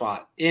 4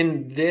 spot.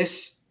 In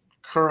this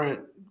current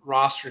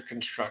roster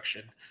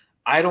construction,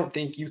 I don't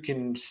think you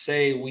can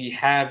say we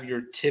have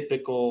your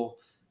typical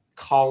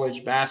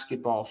college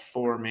basketball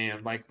 4-man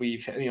like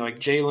we've, like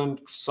Jalen,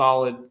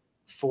 solid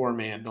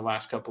 4-man the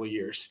last couple of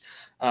years.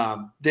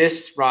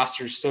 This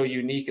roster is so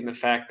unique in the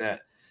fact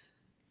that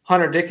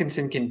Hunter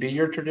Dickinson can be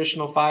your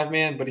traditional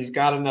 5-man, but he's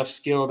got enough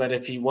skill that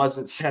if he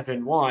wasn't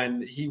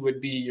 7-1, he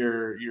would be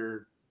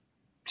your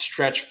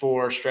stretch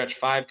 4, stretch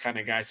 5 kind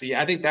of guy. So,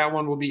 I think that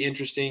one will be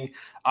interesting.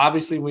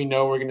 Obviously, we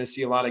know we're going to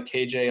see a lot of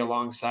KJ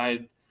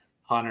alongside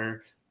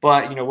Hunter.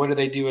 But, what do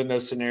they do in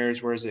those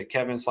scenarios? Where is it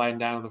Kevin sliding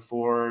down to the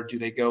 4? Do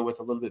they go with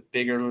a little bit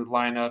bigger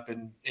lineup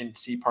and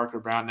see Parker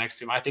Brown next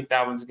to him? I think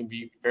that one's going to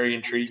be very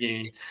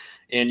intriguing.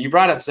 And you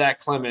brought up Zach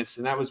Clemens,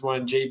 and that was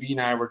one JB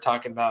and I were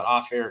talking about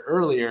off air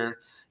earlier.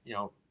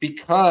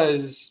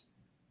 Because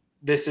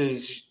this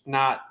is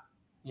not,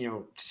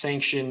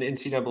 sanctioned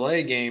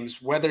NCAA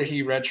games, whether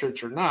he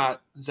redshirts or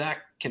not,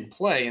 Zach can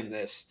play in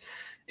this.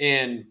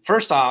 And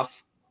first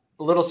off,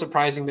 a little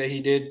surprising that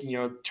he did,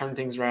 turn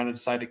things around and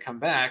decide to come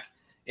back.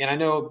 And I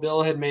know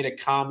Bill had made a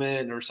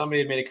comment, or somebody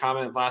had made a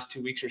comment the last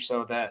 2 weeks or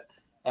so, that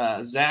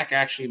Zach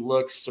actually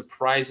looks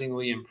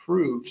surprisingly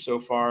improved so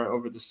far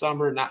over the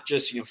summer, not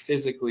just,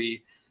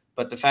 physically,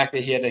 but the fact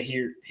that he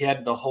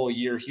had the whole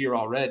year here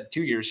already,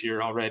 2 years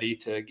here already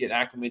to get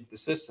acclimated to the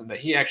system, that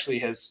he actually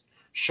has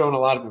shown a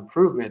lot of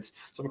improvements.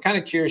 So I'm kind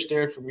of curious,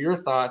 Derek, from your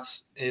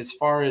thoughts as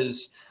far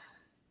as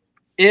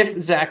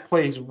if Zach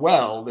plays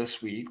well this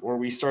week, or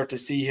we start to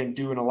see him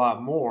doing a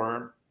lot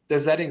more,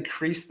 does that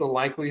increase the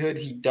likelihood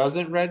he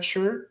doesn't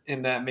redshirt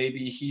and that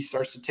maybe he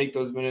starts to take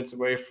those minutes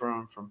away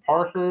from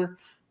Parker?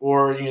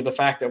 Or, the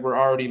fact that we're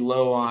already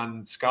low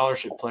on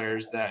scholarship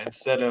players, that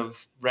instead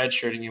of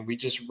redshirting him, we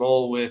just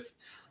roll with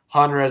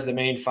Hunter as the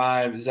main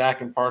five,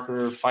 Zach and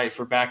Parker fight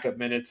for backup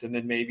minutes, and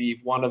then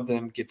maybe one of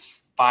them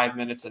gets 5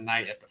 minutes a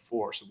night at the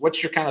 4. So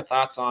what's your kind of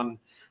thoughts on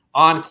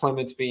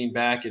Clements being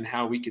back and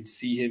how we could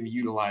see him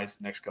utilized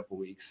the next couple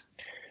of weeks?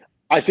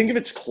 I think if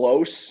it's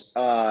close,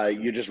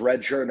 you just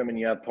redshirt him and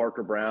you have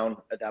Parker Brown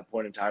at that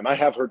point in time. I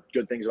have heard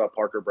good things about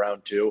Parker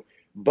Brown too.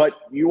 But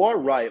you are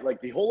right.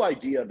 Like, the whole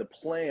idea, the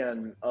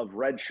plan of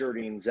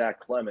redshirting Zach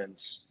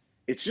Clements,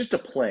 it's just a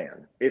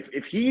plan.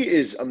 If he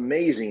is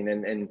amazing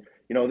and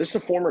this is a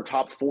former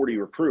top 40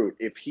 recruit,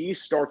 if he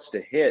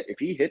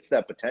hits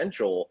that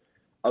potential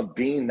of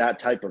being that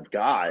type of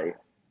guy,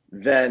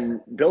 then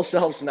Bill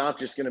Self's not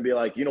just going to be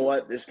like, you know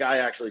what, this guy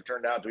actually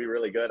turned out to be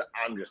really good,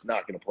 I'm just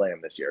not going to play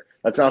him this year.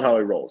 That's not how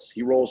he rolls.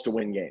 He rolls to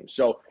win games.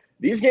 So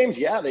these games,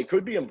 yeah, they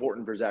could be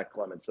important for Zach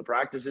Clements. The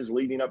practices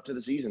leading up to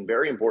the season,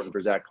 very important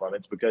for Zach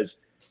Clements, because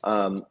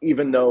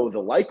even though the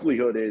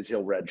likelihood is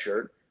he'll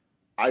redshirt,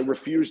 I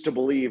refuse to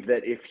believe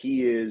that if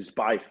he is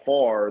by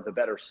far the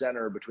better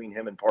center between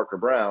him and Parker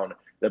Brown,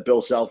 that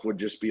Bill Self would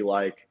just be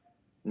like,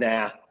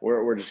 nah,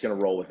 we're just going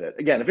to roll with it.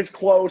 Again, if it's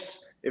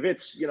close, if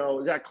it's,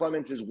 Zach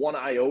Clements is one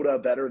iota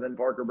better than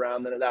Parker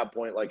Brown, then at that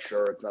point, like,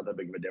 sure, it's not that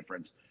big of a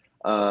difference.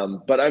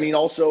 But I mean,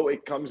 also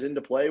it comes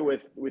into play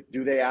with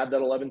do they add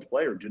that 11th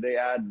player? Do they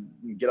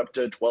get up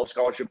to 12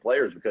 scholarship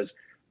players? Because,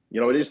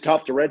 it is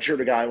tough to redshirt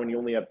a guy when you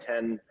only have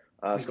 10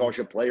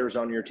 scholarship players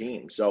on your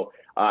team. So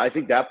I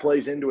think that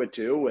plays into it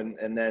too.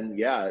 And then,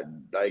 yeah,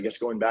 I guess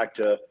going back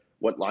to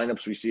what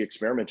lineups we see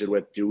experimented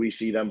with, do we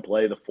see them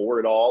play the 4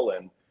 at all?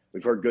 And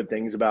we've heard good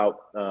things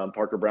about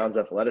Parker Brown's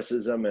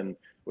athleticism, and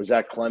with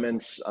Zach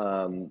Clements,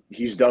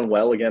 he's done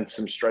well against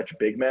some stretch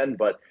big men,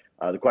 but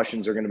the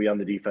questions are going to be on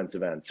the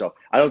defensive end. So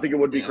I don't think it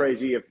would be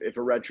crazy if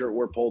a red shirt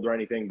were pulled or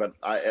anything, but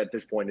at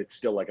this point, it's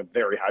still like a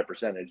very high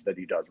percentage that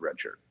he does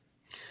redshirt.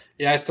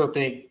 Yeah, I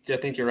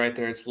think you're right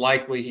there. It's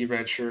likely he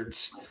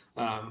redshirts.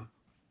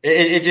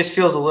 It just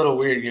feels a little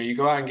weird. You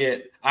go out and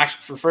get –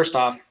 actually, first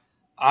off,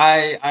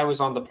 I was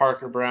on the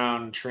Parker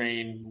Brown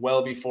train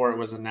well before it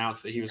was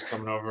announced that he was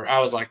coming over. I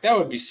was like, that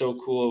would be so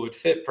cool. It would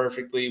fit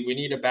perfectly. We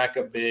need a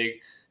backup big,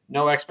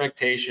 no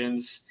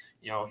expectations.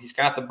 He's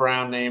got the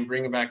Brown name,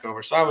 bring him back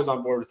over. So I was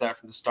on board with that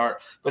from the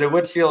start. But it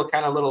would feel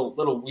kind of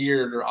little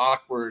weird or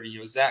awkward.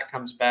 Zach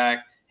comes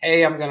back,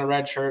 hey, I'm going to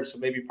redshirt, so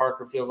maybe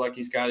Parker feels like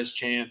he's got his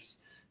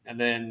chance. And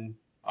then,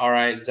 all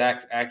right,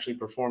 Zach's actually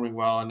performing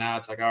well. And now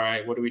it's like, all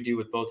right, what do we do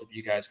with both of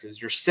you guys?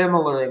 Because you're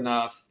similar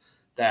enough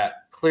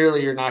that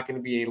clearly you're not going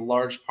to be a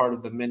large part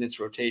of the minutes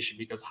rotation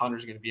because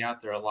Hunter's going to be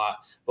out there a lot.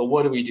 But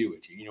what do we do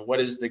with you?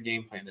 What is the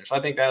game plan there? So I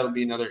think that'll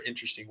be another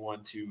interesting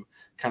one to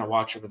kind of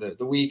watch over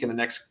the week and the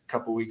next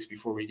couple of weeks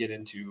before we get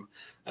into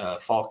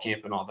fall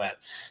camp and all that.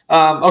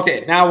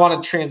 Okay, now I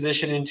want to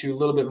transition into a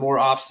little bit more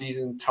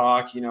off-season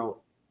talk.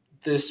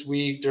 This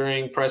week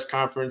during press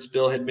conference,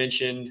 Bill had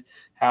mentioned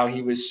how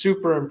he was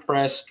super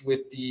impressed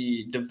with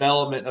the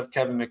development of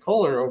Kevin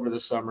McCullar over the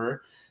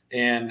summer,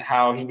 and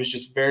how he was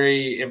just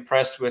very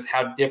impressed with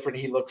how different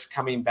he looks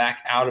coming back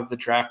out of the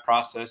draft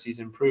process.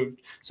 He's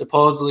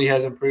supposedly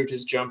has improved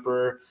his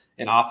jumper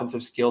and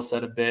offensive skill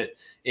set a bit.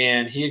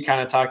 And he had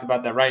kind of talked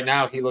about that. Right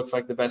now, he looks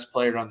like the best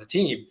player on the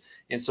team.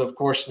 And so, of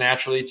course,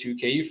 naturally to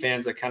KU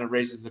fans, that kind of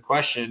raises the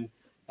question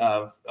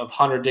of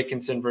Hunter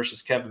Dickinson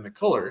versus Kevin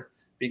McCullar,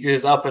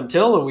 because up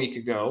until a week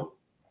ago,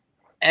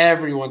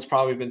 everyone's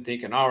probably been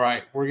thinking, all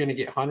right, we're going to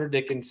get Hunter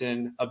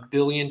Dickinson 1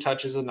 billion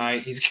touches a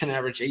night. He's going to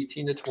average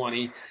 18 to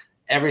 20.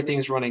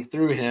 Everything's running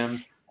through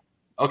him.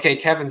 Okay,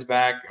 Kevin's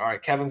back. All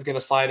right, Kevin's going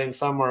to slide in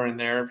somewhere in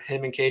there.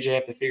 Him and KJ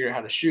have to figure out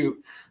how to shoot.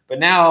 But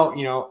now,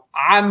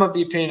 I'm of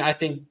the opinion, I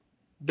think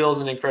Bill's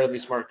an incredibly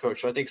smart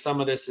coach. So I think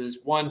some of this is,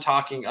 one,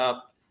 talking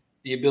up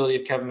the ability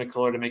of Kevin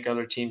McCullar to make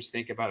other teams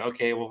think about,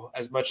 okay, well,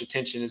 as much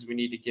attention as we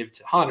need to give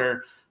to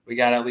Hunter, we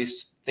got to at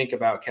least think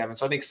about Kevin.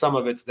 So I think some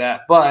of it's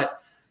that. But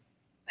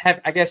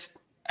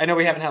I know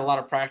we haven't had a lot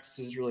of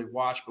practices to really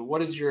watch, but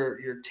what is your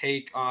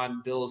take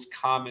on Bill's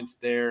comments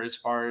there as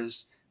far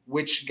as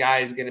which guy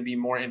is going to be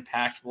more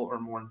impactful or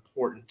more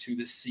important to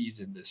the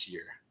season this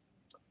year?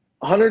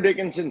 Hunter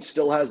Dickinson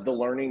still has the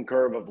learning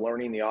curve of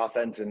learning the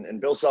offense, and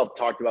Bill Self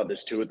talked about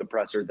this too at the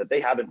presser, that they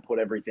haven't put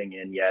everything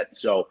in yet.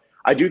 So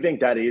I do think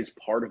that is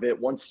part of it.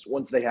 Once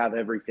they have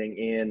everything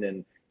in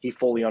and he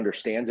fully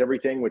understands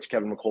everything, which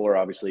Kevin McCullar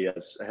obviously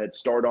has a head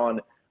start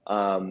on,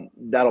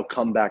 that'll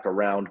come back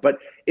around. But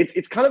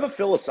it's kind of a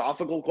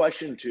philosophical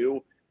question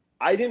too.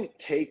 I didn't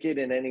take it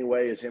in any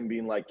way as him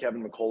being like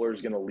Kevin McCullar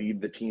is going to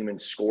lead the team in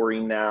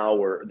scoring now,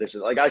 or this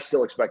is like, I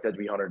still expect that to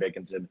be Hunter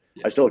Dickinson.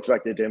 Yeah. I still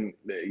expected him,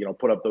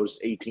 put up those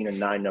 18 and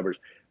 9 numbers.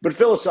 But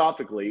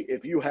philosophically,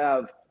 if you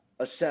have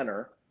a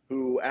center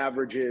who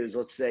averages,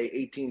 let's say,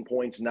 18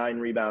 points, 9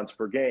 rebounds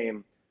per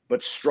game,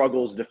 but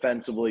struggles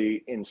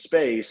defensively in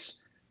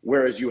space,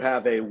 Whereas you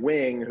have a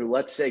wing who,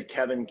 let's say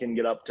Kevin can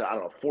get up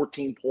to,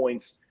 14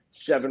 points,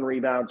 7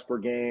 rebounds per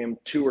game,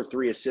 2 or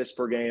 3 assists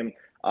per game.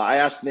 I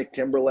asked Nick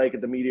Timberlake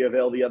at the media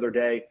avail the other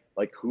day,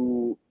 like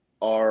who's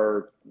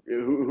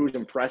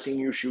impressing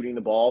you shooting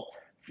the ball.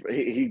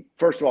 He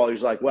first of all, he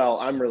was like, well,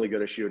 I'm really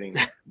good at shooting,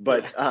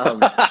 but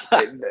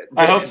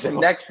I hope so. The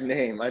next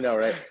name, I know,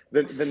 right?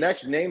 The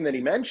next name that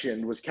he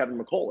mentioned was Kevin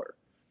McCullar.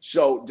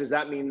 So does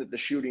that mean that the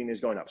shooting is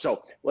going up?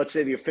 So let's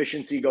say the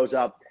efficiency goes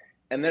up,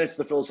 and then it's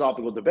the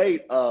philosophical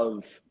debate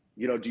of,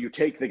 do you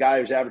take the guy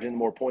who's averaging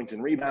more points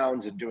and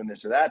rebounds and doing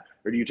this or that,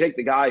 or do you take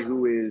the guy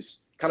who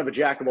is kind of a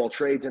jack of all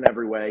trades in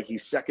every way?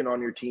 He's second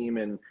on your team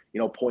in,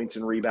 points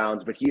and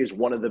rebounds, but he is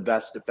one of the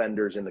best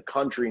defenders in the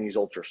country, and he's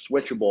ultra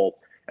switchable.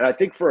 And I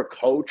think for a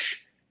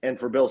coach and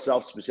for Bill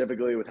Self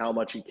specifically, with how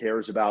much he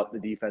cares about the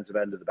defensive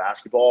end of the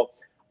basketball,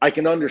 I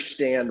can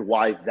understand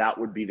why that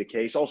would be the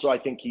case. Also, I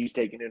think he's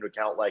taking into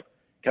account, like,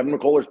 Kevin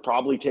McCullar's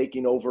probably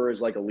taking over as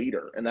like a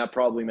leader, and that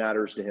probably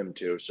matters to him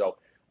too. So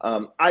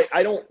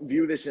I don't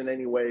view this in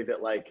any way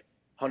that like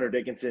Hunter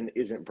Dickinson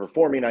isn't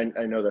performing. I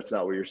know that's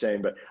not what you're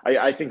saying, but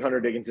I think Hunter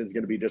Dickinson's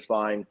going to be just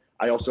fine.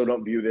 I also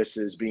don't view this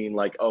as being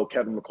like, oh,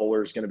 Kevin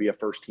McCullar is going to be a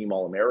first-team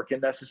All-American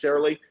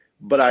necessarily.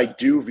 But I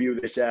do view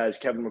this as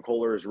Kevin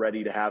McCullar is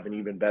ready to have an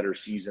even better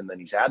season than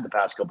he's had the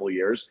past couple of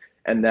years.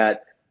 And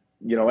that,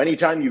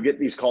 anytime you get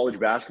these college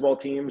basketball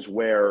teams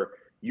where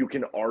you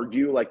can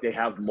argue like they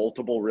have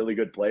multiple really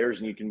good players,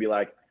 and you can be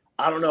like,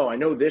 I don't know, I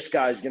know this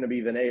guy's going to be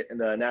the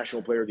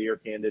National Player of the Year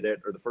candidate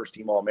or the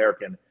first-team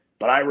All-American,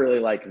 but I really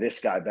like this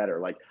guy better.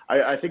 Like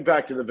I think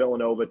back to the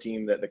Villanova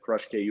team that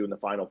crushed KU in the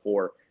Final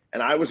Four,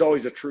 and I was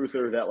always a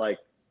truther that like,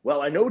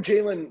 well, I know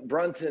Jalen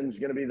Brunson's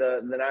going to be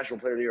the National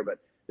Player of the Year, but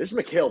this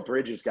Mikal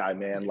Bridges guy,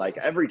 man, like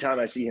every time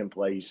I see him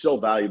play, he's so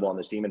valuable on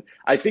this team. And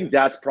I think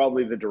that's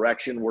probably the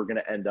direction we're going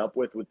to end up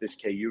with this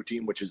KU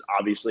team, which is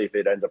obviously, if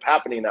it ends up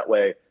happening that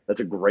way,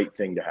 that's a great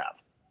thing to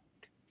have.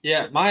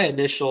 Yeah, my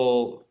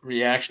initial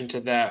reaction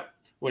to that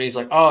when he's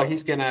like, oh,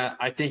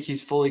 I think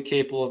he's fully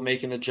capable of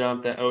making the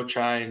jump that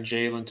Ochai and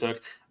Jalen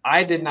took.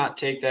 I did not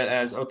take that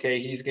as, okay,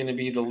 he's going to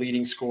be the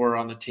leading scorer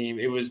on the team.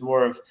 It was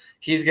more of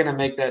he's going to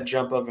make that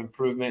jump of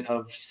improvement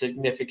of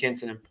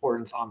significance and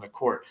importance on the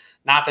court.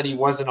 Not that he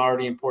wasn't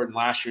already important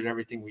last year at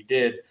everything we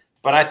did,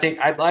 but I think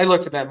I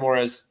looked at that more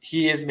as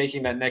he is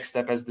making that next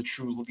step as the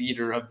true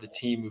leader of the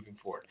team moving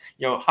forward.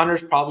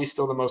 Hunter's probably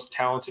still the most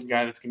talented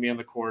guy that's going to be on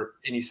the court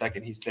any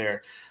second he's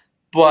there.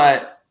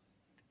 But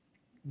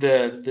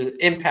the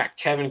impact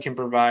Kevin can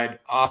provide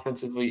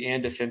offensively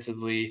and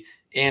defensively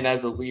and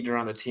as a leader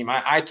on the team,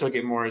 I took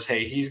it more as,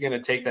 hey, he's going to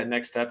take that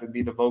next step and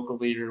be the vocal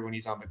leader when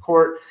he's on the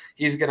court.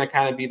 He's going to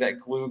kind of be that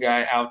glue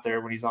guy out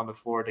there when he's on the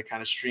floor to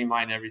kind of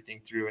streamline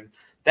everything through. And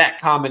that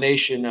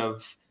combination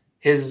of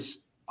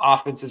his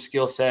offensive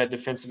skill set,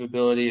 defensive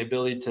ability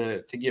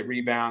to get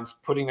rebounds,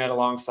 putting that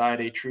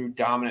alongside a true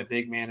dominant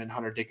big man in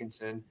Hunter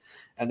Dickinson,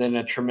 and then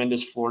a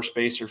tremendous floor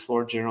spacer,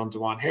 floor general in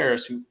DeJuan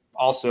Harris, who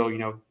also,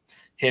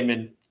 him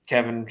and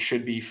Kevin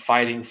should be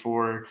fighting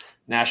for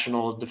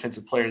National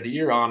Defensive Player of the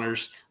Year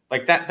honors.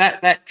 Like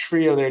that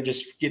trio there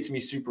just gets me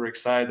super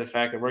excited. The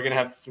fact that we're going to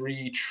have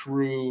 3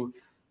 true,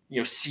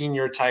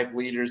 senior type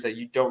leaders that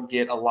you don't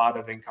get a lot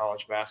of in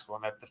college basketball.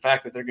 And that the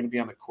fact that they're going to be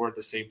on the court at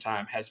the same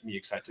time has me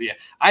excited. So yeah,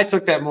 I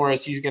took that more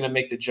as he's going to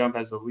make the jump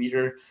as a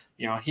leader.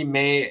 He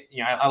may,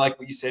 I like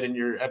what you said in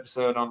your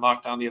episode on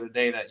Lockdown the other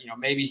day that,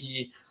 maybe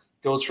he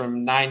goes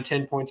from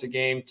 9-10 points a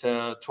game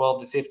to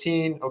 12 to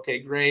 15. Okay,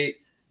 great.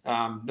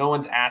 No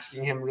one's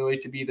asking him really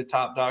to be the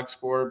top dog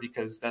scorer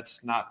because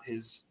that's not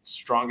his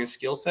strongest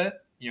skill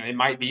set. It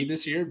might be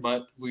this year,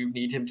 but we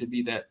need him to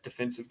be that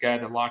defensive guy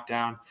to lock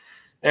down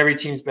every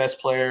team's best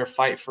player,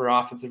 fight for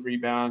offensive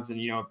rebounds.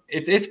 And,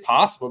 it's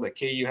possible that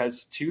KU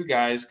has 2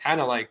 guys kind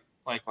of like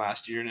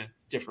last year in a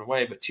different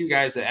way, but 2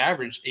 guys that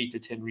average 8 to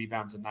 10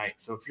 rebounds a night.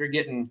 So if you're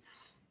getting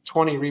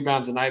 20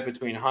 rebounds a night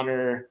between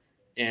Hunter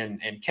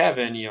and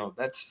Kevin,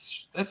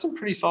 that's some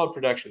pretty solid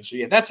production. So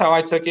yeah, that's how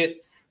I took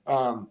it.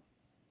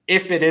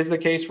 If it is the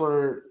case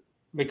where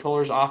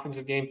McCullar's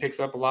offensive game picks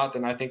up a lot,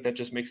 then I think that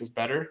just makes us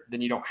better.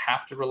 Then you don't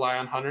have to rely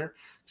on Hunter.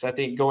 Because I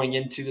think going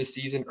into the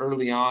season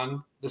early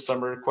on, the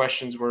summer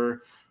questions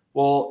were,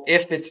 well,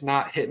 if it's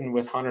not hitting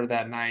with Hunter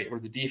that night, where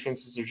the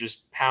defenses are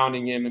just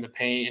pounding him in the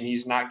paint and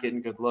he's not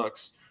getting good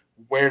looks,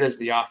 where does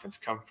the offense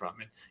come from?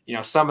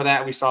 And, some of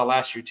that we saw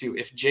last year too.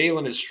 If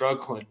Jalen is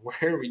struggling,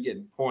 where are we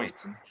getting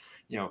points? And,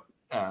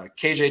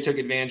 KJ took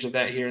advantage of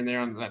that here and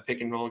there on that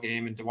pick and roll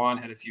game, and DeJuan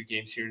had a few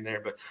games here and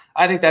there. But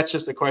I think that's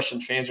just a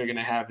question fans are going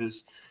to have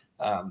is,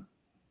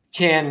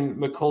 can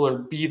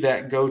McCullar be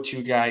that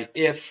go-to guy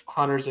if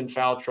Hunter's in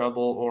foul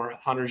trouble or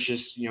Hunter's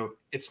just,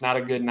 it's not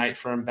a good night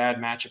for him, bad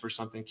matchup or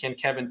something? Can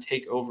Kevin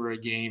take over a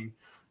game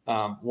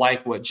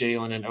like what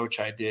Jalen and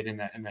Ochai did in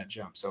that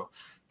jump? So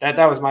that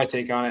was my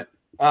take on it.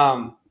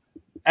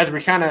 As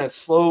we kind of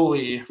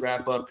slowly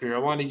wrap up here, I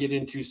want to get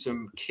into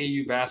some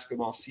KU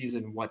basketball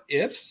season what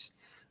ifs,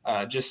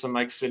 just some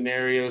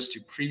scenarios to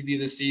preview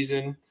the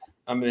season.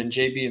 And then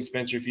JB and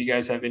Spencer, if you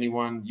guys have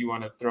anyone you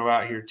want to throw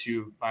out here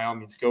too, by all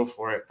means, go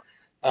for it.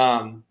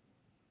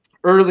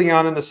 early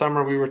on in the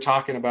summer, we were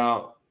talking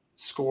about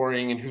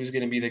scoring and who's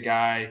going to be the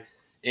guy.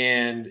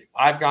 And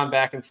I've gone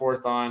back and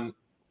forth on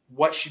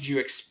what should you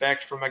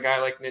expect from a guy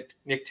like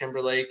Nick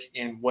Timberlake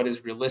and what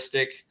is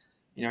realistic.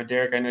 You know,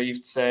 Derek, I know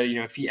you've said, you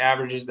know, if he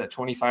averages that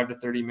 25 to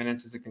 30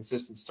 minutes as a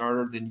consistent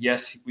starter, then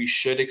yes, we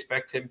should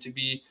expect him to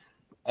be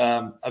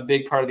a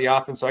big part of the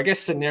offense. So I guess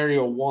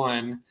scenario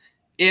one,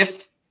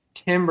 if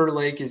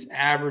Timberlake is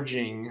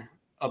averaging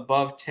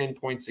above 10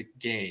 points a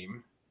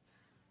game,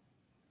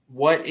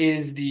 what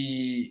is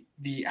the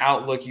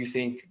outlook you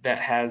think that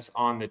has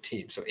on the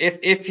team? So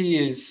if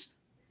he is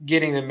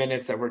getting the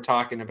minutes that we're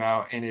talking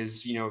about and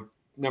is, you know,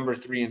 number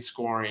 3 in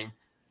scoring,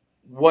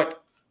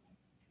 what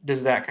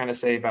does that kind of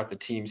say about the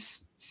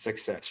team's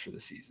success for the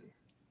season?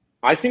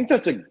 I think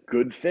that's a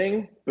good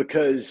thing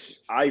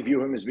because I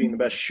view him as being the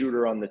best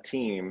shooter on the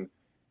team.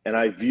 And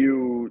I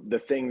view the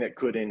thing that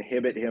could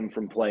inhibit him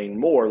from playing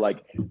more,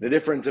 like the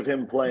difference of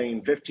him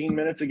playing 15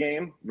 minutes a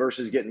game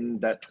versus getting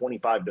that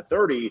 25 to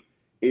 30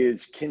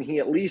 is, can he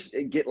at least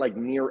get like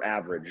near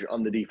average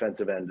on the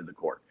defensive end of the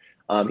court?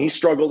 He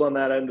struggled on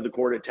that end of the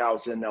court at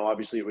Towson. Now,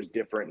 obviously, it was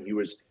different. He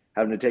was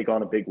having to take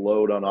on a big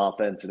load on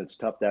offense, and it's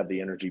tough to have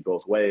the energy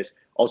both ways.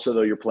 Also,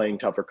 though, you're playing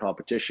tougher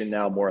competition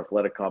now, more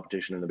athletic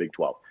competition in the Big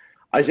 12.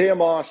 Isaiah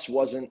Moss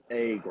wasn't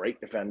a great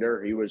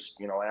defender. He was,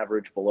 you know,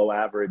 average, below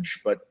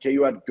average, but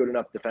KU had good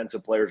enough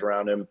defensive players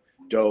around him.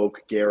 Doak,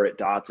 Garrett,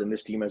 Dotson.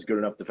 This team has good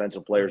enough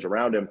defensive players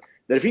around him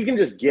that if he can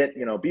just get,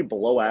 you know, be a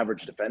below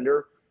average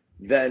defender,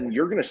 then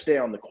you're going to stay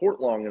on the court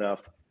long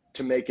enough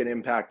to make an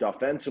impact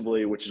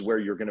offensively, which is where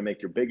you're going to make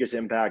your biggest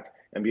impact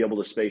and be able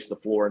to space the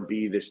floor and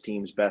be this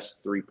team's best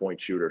three-point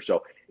shooter.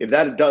 So if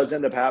that does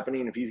end up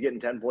happening, if he's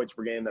getting 10 points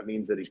per game, that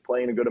means that he's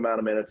playing a good amount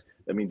of minutes.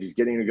 That means he's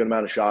getting a good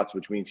amount of shots,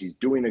 which means he's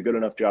doing a good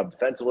enough job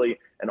defensively.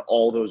 And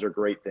all those are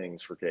great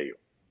things for KU.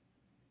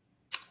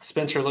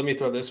 Spencer, let me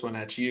throw this one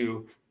at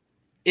you.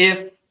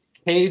 If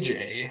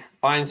KJ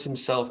finds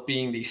himself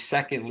being the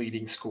second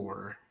leading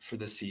scorer for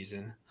the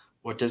season,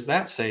 what does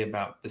that say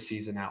about the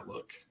season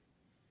outlook?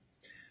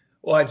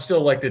 Well, I'd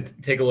still like to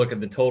take a look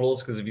at the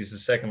totals because if he's the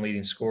second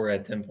leading scorer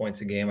at 10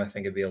 points a game, I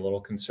think it'd be a little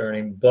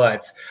concerning.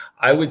 But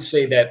I would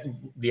say that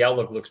the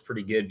outlook looks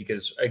pretty good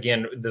because,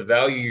 again, the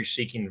value you're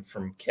seeking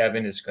from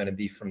Kevin is going to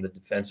be from the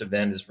defensive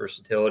end, his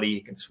versatility. He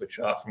can switch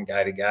off from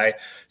guy to guy.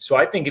 So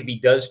I think if he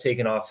does take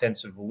an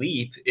offensive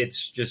leap,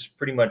 it's just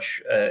pretty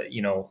much,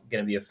 you know,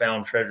 going to be a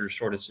found treasure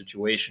sort of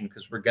situation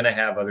because we're going to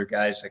have other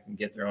guys that can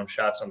get their own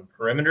shots on the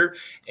perimeter.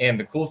 And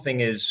the cool thing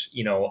is,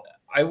 you know,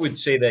 I would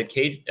say that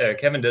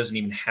Kevin doesn't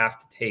even have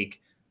to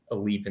take a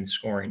leap in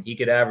scoring. He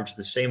could average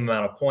the same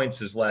amount of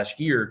points as last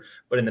year,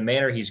 but in the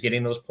manner he's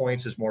getting those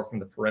points is more from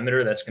the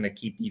perimeter. That's going to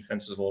keep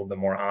defenses a little bit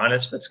more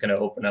honest. That's going to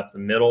open up the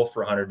middle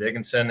for Hunter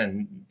Dickinson,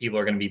 and people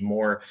are going to be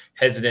more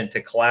hesitant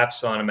to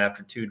collapse on him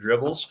after 2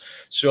 dribbles.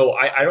 So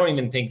I don't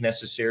even think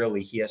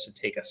necessarily he has to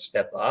take a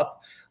step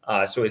up.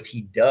 So if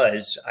he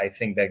does, I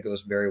think that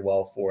goes very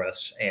well for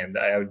us, and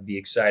I would be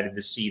excited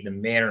to see the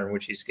manner in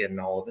which he's getting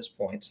all of his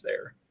points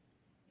there.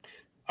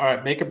 All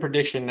right, make a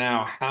prediction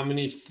now. How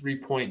many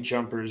 3-point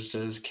jumpers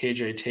does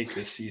KJ take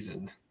this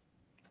season?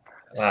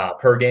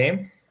 Per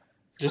game?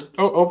 Just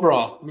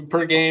overall,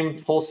 per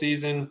game, whole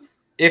season.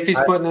 If he's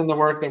putting in the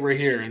work that we're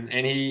hearing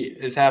and he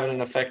is having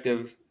an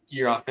effective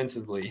year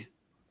offensively.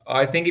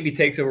 I think if he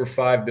takes over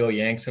 5, Bill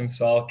yanks him,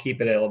 so I'll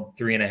keep it at 3.5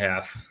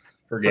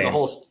 per game. For the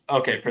whole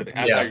okay,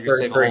 I thought you were going to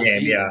say the per whole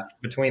game, season. Yeah,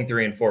 between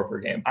 3 and 4 per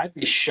game. I'd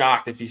be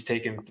shocked if he's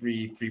taking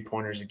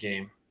 3-pointers a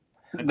game.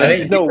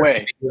 There's no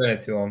way doing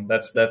it to him.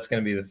 That's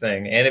going to be the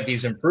thing. And if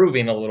he's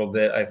improving a little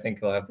bit, I think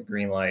he'll have the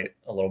green light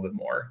a little bit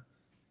more.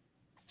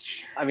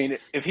 I mean,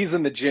 if he's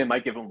in the gym, I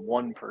give him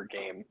 1 per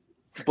game.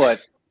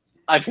 But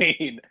I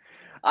mean,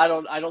 I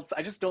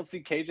just don't see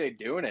KJ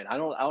doing it. I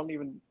don't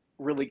even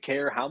really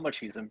care how much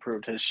he's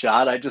improved his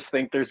shot. I just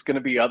think there's going to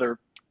be other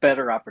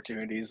better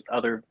opportunities,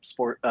 other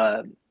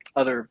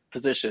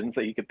positions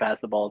that you could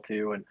pass the ball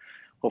to and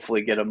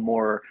hopefully get a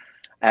more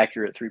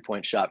accurate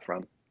 3-point shot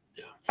from.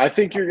 I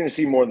think you're going to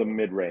see more of the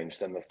mid-range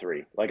than the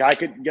 3. Like, I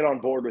could get on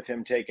board with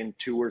him taking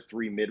 2 or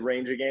 3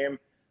 mid-range a game.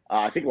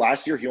 I think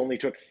last year he only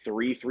took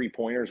 3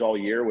 3-pointers all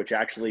year, which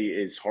actually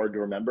is hard to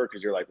remember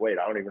because you're like, wait,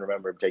 I don't even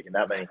remember him taking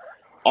that many.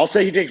 I'll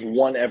say he takes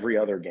 1 every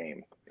other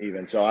game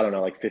even. So, I don't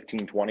know, like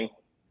 15, 20.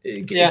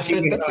 Yeah,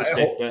 that's a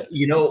safe bet.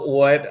 You know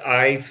what?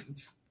 I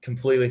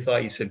completely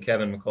thought you said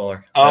Kevin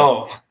McCullar.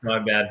 Oh, my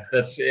bad.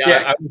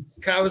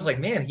 I was like,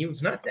 man, he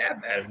was not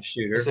that bad of a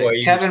shooter.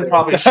 Kevin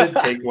probably should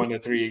take 1 to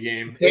 3 a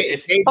game.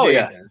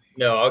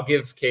 No, I'll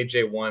give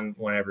KJ one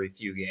every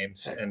few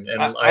games, and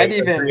I'd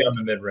even agree on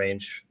the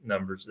mid-range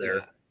numbers there.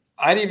 Yeah,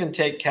 I'd even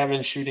take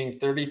Kevin shooting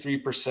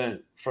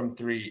 33% from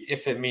 3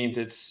 if it means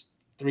it's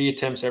 3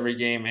 attempts every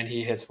game and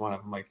he hits 1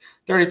 of them. Like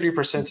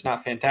 33% is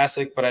not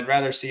fantastic, but I'd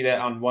rather see that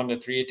on 1 to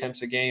 3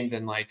 attempts a game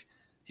than like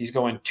he's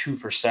going 2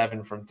 for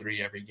 7 from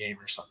 3 every game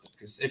or something.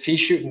 Because if he's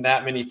shooting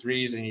that many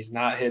threes and he's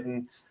not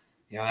hitting,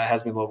 you know, that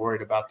has me a little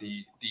worried about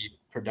the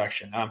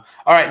production. All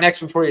right,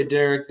 next one for you,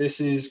 Derek. This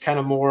is kind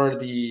of more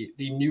the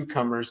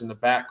newcomers in the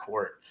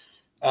backcourt.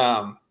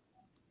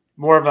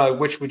 more of a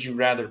which would you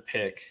rather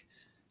pick,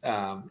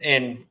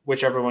 and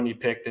whichever one you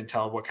pick, then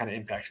tell what kind of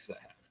impact does that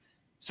have.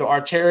 So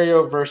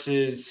Arterio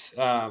versus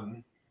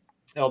El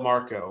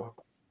Marco.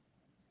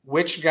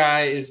 Which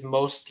guy is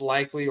most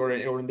likely, or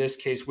in this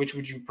case, which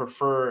would you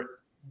prefer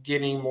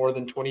getting more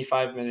than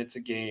 25 minutes a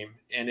game?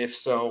 And if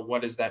so,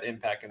 what is that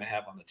impact going to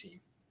have on the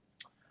team?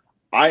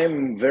 I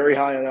am very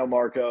high on El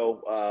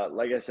Marco.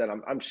 Like I said,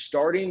 I'm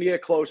starting to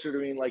get closer to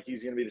being like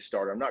he's going to be the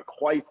starter. I'm not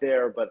quite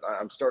there, but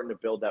I'm starting to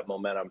build that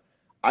momentum.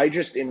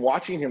 In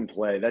watching him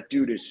play, that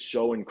dude is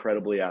so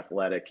incredibly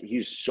athletic.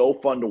 He's so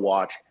fun to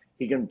watch.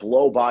 He can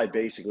blow by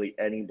basically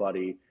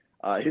anybody.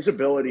 His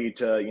ability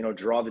to,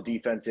 draw the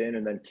defense in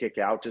and then kick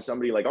out to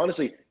somebody, like,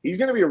 honestly, he's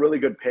going to be a really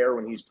good pair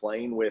when he's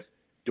playing with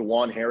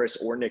DeJuan Harris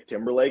or Nick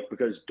Timberlake,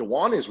 because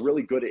DeJuan is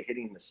really good at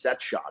hitting the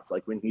set shots,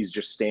 like when he's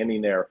just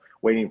standing there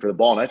waiting for the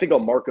ball. And I think El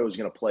Marco is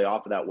going to play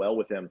off of that well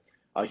with him.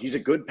 He's a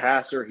good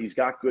passer. He's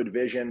got good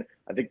vision.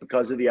 I think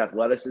because of the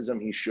athleticism,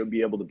 he should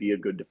be able to be a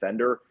good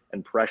defender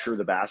and pressure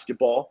the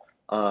basketball.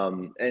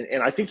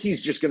 And I think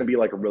he's just going to be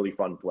like a really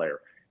fun player.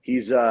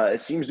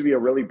 It seems to be a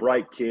really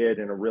bright kid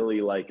and a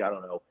really, like, I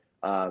don't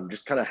know,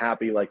 just kind of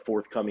happy, like,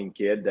 forthcoming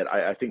kid that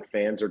I think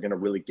fans are going to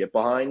really get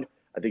behind.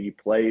 I think he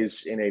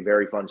plays in a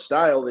very fun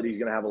style that he's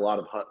going to have a lot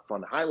of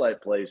fun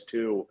highlight plays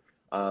too.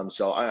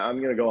 So I'm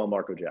going to go on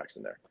Marco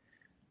Jackson there.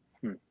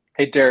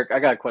 Hey, Derek, I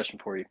got a question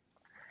for you.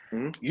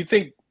 Mm-hmm.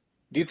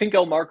 Do you think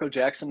El Marco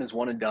Jackson is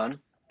one and done?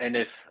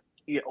 And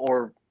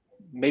or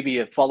maybe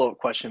a follow-up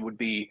question would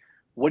be,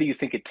 what do you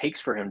think it takes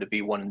for him to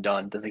be one and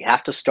done? Does he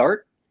have to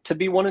start to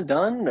be one and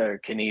done, or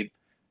can he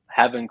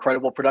have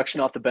incredible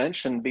production off the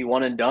bench and be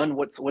one and done?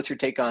 What's your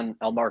take on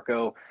El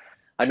Marco?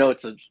 I know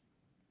it's a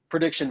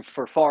prediction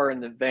for far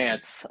in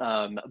advance,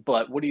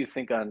 but what do you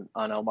think on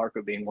El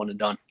Marco being one and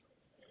done?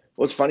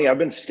 Well, it's funny. I've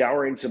been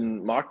scouring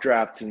some mock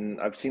drafts, and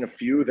I've seen a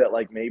few that,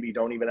 like, maybe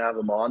don't even have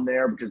him on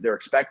there because they're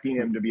expecting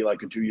him to be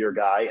like a 2-year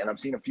guy. And I've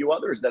seen a few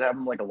others that have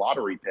him like a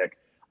lottery pick.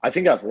 I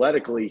think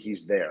athletically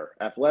he's there.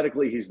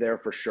 Athletically he's there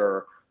for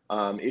sure.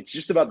 It's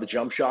just about the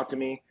jump shot to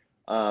me.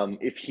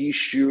 If he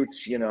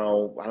shoots, I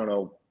don't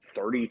know,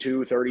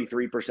 32,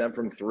 33%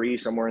 from three,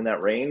 somewhere in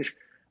that range,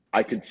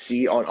 I could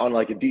see on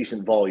like a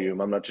decent volume.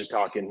 I'm not just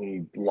talking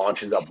he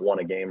launches up one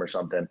a game or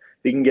something.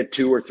 He can get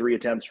 2 or 3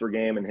 attempts per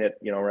game and hit,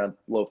 around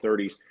low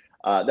 30s.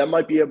 That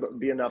might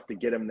be enough to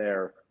get him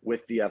there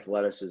with the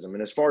athleticism.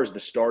 And as far as the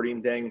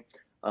starting thing,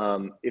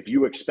 if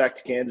you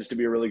expect Kansas to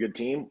be a really good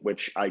team,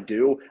 which I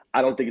do,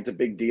 I don't think it's a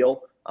big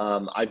deal.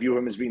 I view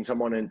him as being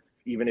someone, and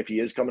even if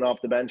he is coming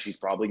off the bench, he's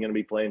probably going to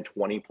be playing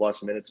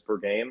 20+ minutes per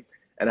game.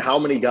 And how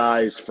many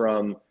guys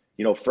from,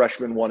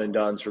 freshman one and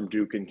dones from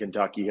Duke and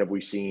Kentucky have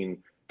we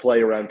seen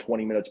play around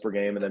 20 minutes per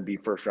game and then be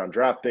first-round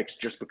draft picks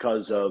just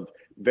because of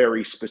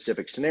very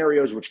specific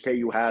scenarios, which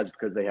KU has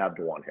because they have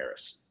DeJuan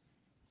Harris.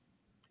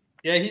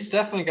 Yeah, he's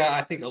definitely got,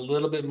 I think, a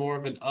little bit more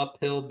of an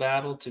uphill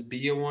battle to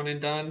be a one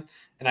and done.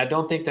 And I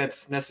don't think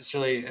that's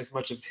necessarily as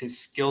much of his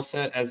skill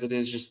set as it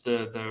is just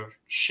the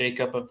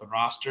shakeup of the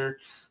roster.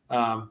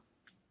 How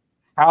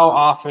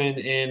often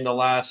in the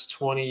last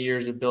 20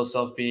 years of Bill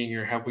Self being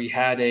here have we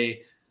had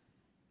a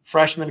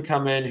freshman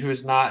come in who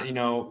is not,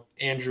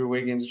 Andrew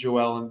Wiggins,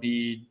 Joel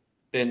Embiid,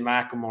 Ben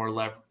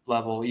McLemore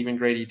level, even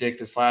Grady Dick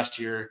this last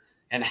year,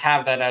 and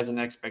have that as an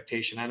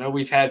expectation? I know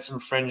we've had some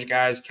fringe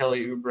guys.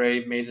 Kelly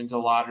Oubre made it into the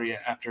lottery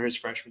after his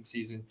freshman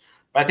season,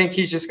 but I think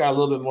he's just got a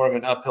little bit more of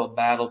an uphill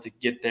battle to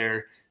get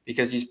there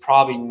because he's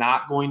probably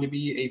not going to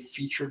be a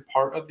featured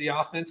part of the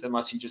offense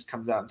unless he just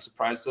comes out and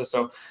surprises us.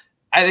 So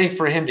I think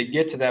for him to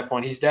get to that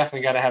point, he's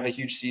definitely got to have a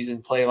huge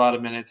season, play a lot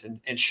of minutes,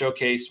 and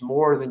showcase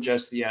more than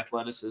just the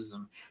athleticism,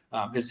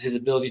 his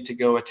ability to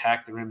go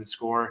attack the rim and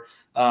score.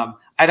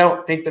 I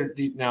don't think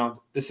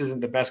now this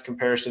isn't the best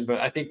comparison, but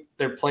I think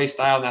their play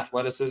style and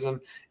athleticism,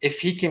 if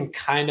he can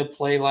kind of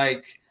play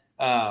like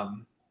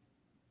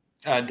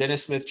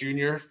Dennis Smith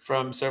Jr.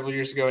 from several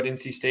years ago at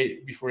NC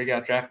State before he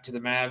got drafted to the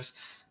Mavs,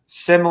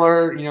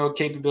 similar,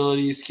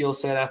 capabilities, skill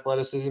set,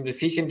 athleticism. If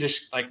he can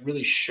just like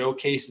really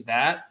showcase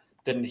that,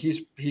 then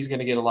he's going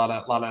to get a lot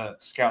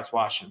of scouts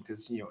watching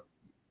because,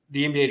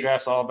 the NBA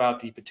draft's all about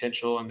the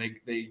potential and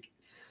they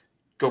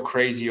go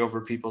crazy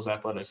over people's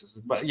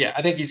athleticism. But yeah,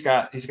 I think he's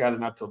got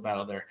an uphill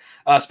battle there.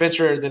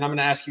 Spencer, then I'm going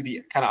to ask you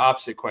the kind of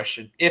opposite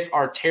question. If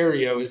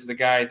Arterio is the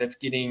guy that's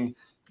getting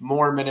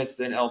more minutes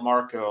than El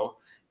Marco,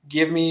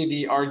 give me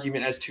the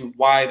argument as to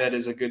why that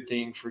is a good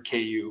thing for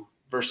KU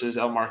versus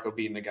El Marco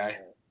being the guy.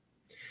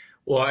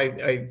 Well,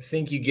 I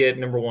think you get,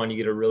 number one, you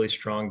get a really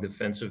strong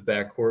defensive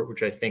backcourt,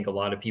 which I think a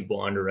lot of people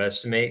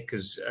underestimate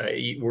because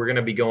we're going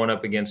to be going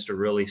up against a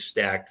really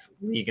stacked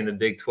league in the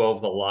Big 12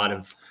 with a lot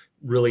of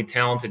really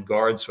talented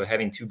guards. So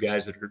having two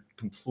guys that are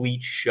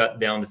complete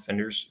shutdown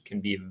defenders can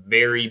be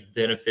very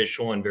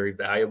beneficial and very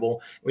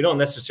valuable. We don't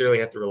necessarily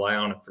have to rely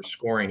on it for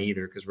scoring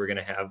either because we're going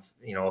to have,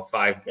 a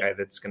 5 guy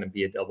that's going to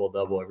be a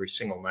double-double every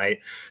single night.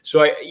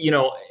 So,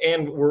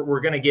 and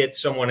we're going to get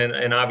someone,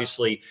 and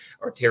obviously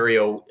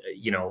Arterio,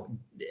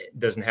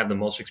 doesn't have the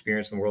most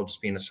experience in the world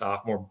just being a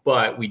sophomore,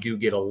 but we do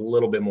get a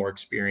little bit more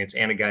experience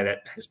and a guy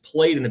that has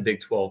played in the Big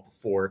 12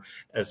 before,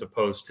 as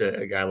opposed to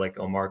a guy like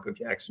Elmarko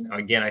Jackson. Now,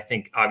 again, I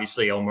think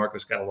obviously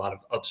Elmarko's got a lot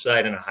of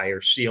upside and a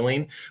higher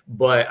ceiling,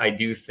 but I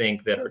do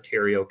think that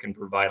Arterio can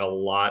provide a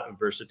lot of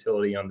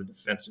versatility on the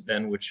defensive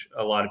end, which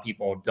a lot of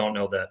people don't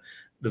know the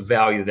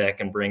value that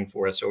can bring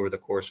for us over the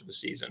course of a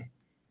season.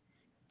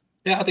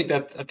 Yeah, I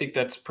think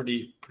that's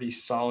pretty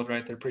solid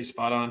right there, pretty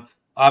spot on.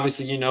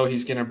 Obviously,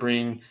 he's going to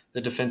bring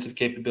the defensive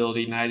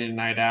capability night in and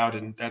night out,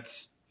 and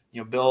that's,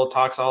 Bill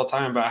talks all the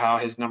time about how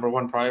his number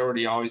one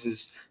priority always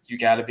is you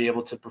got to be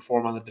able to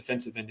perform on the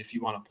defensive end if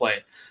you want to play.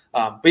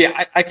 But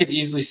yeah, I could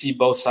easily see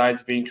both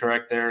sides being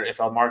correct there. If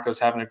Elmarko's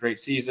having a great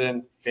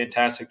season,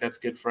 fantastic, that's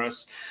good for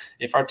us.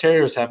 If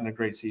Arterio's having a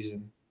great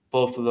season,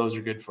 both of those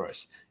are good for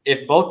us.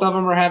 If both of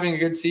them are having a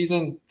good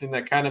season, then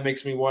that kind of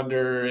makes me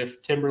wonder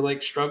if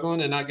Timberlake's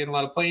struggling and not getting a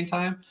lot of playing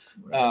time.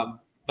 Right.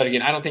 But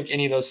again, I don't think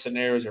any of those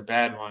scenarios are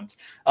bad ones.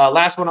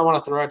 Last one I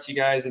want to throw out to you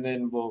guys, and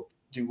then we'll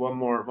do one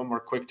more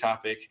quick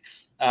topic.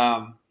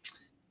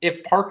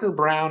 If Parker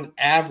Brown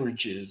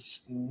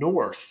averages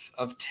north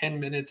of 10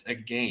 minutes a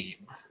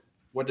game,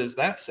 what does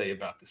that say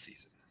about the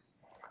season?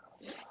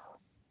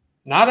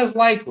 Not as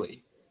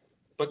likely,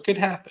 but could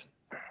happen.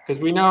 Because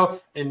we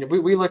know, and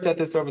we looked at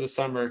this over the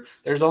summer,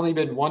 there's only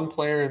been one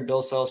player in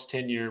Bill Self's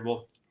tenure,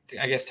 well,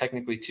 I guess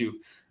technically two,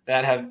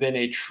 that have been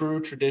a true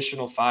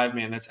traditional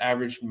five-man that's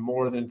averaged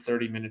more than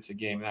 30 minutes a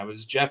game. That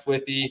was Jeff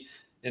Withey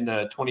in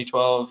the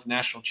 2012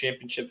 National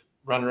Championship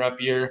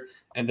runner-up year.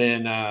 And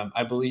then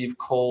I believe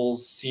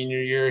Cole's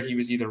senior year, he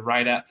was either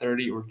right at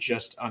 30 or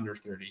just under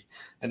 30.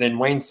 And then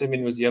Wayne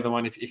Simon was the other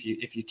one if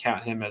you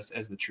count him as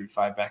the true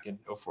five back in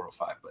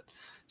 04-05. But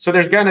so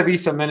there's going to be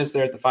some minutes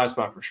there at the five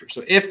spot for sure.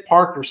 So if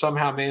Parker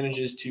somehow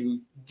manages to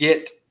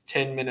get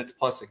 10 minutes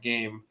plus a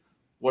game,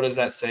 what does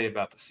that say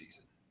about the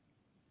season?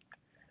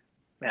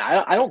 Man,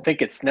 I don't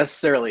think it's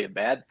necessarily a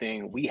bad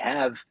thing. We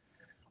have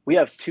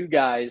two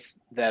guys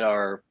that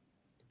are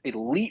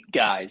elite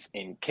guys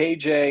in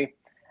KJ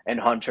and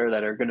Hunter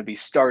that are going to be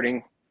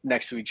starting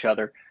next to each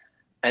other,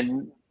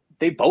 and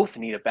they both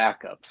need a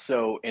backup.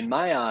 So in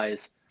my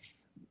eyes,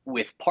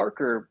 with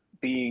Parker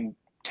being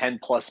 10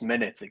 plus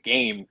minutes a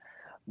game,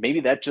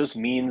 maybe that just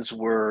means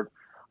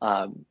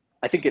I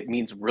think it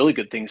means really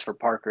good things for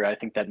Parker. I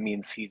think that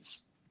means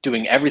he's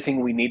doing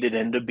everything we needed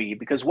him to be,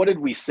 because what did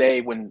we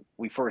say when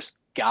we first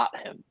got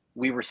him?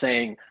 We were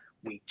saying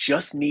we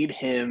just need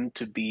him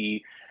to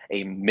be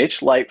a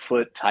Mitch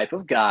Lightfoot type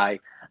of guy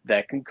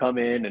that can come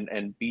in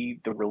and be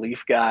the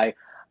relief guy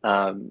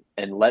and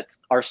let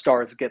our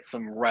stars get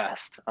some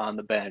rest on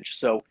the bench.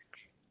 So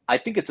I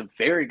think it's a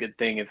very good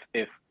thing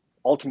if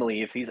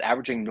ultimately if he's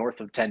averaging north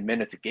of 10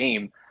 minutes a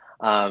game.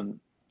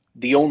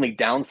 The only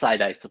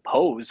downside, I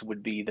suppose,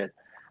 would be that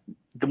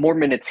the more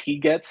minutes he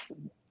gets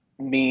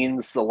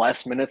means the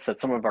less minutes that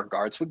some of our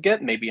guards would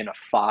get, maybe in a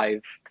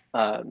five,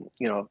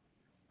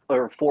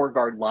 or four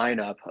guard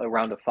lineup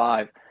around a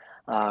five.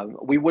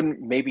 We wouldn't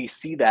maybe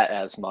see that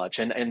as much.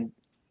 And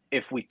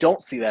if we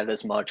don't see that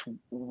as much,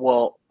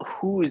 well,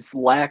 who is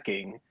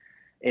lacking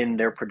in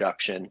their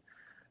production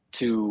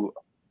to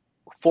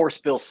force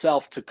Bill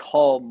Self to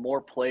call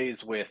more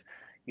plays with,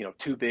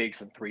 two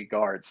bigs and three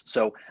guards?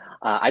 So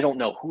I don't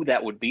know who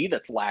that would be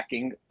that's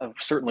lacking.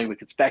 Certainly we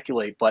could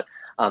speculate, but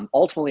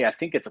ultimately I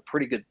think it's a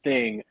pretty good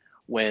thing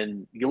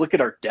when you look at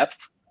our depth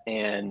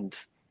and,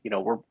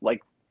 we're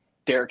like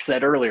Derek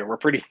said earlier, we're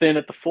pretty thin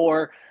at the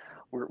four.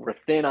 We're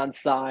thin on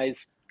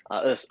size.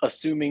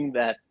 Assuming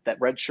that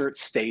red shirt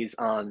stays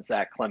on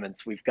Zach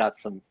Clements, we've got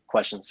some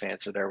questions to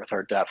answer there with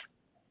our depth.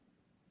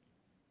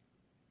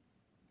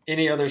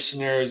 Any other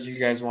scenarios you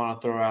guys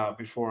want to throw out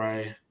before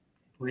I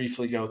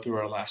briefly go through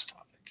our last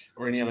topic,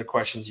 or any other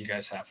questions you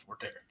guys have for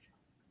Derek?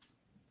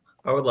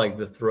 I would like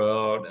to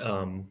throw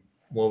out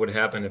what would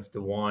happen if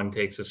DeJuan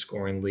takes a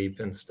scoring leap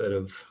instead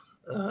of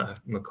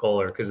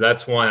McCullar, because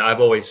that's one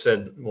I've always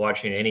said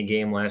watching any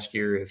game last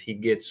year, if he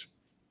gets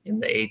in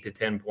the 8 to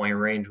 10 point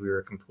range, we were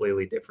a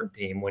completely different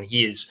team. When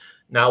he is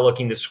not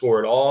looking to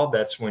score at all,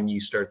 that's when you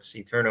start to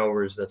see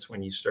turnovers. That's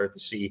when you start to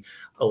see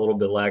a little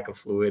bit lack of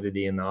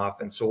fluidity in the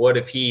offense. So what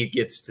if he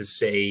gets to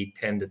say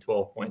 10 to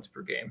 12 points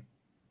per game?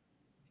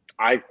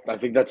 I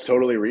think that's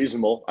totally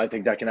reasonable. I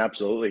think that can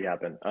absolutely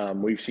happen.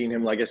 We've seen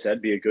him, like I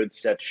said, be a good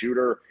set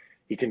shooter.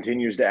 He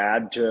continues to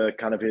add to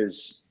kind of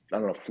his,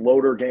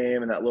 floater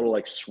game and that little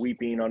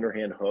sweeping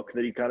underhand hook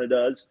that he kind of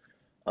does.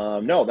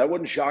 No, that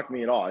wouldn't shock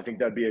me at all. I think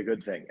that'd be a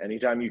good thing.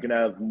 Anytime you can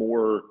have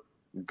more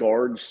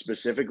guards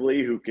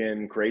specifically who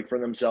can create for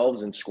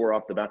themselves and score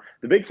off the bounce.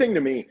 The big thing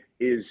to me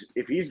is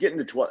if he's getting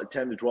to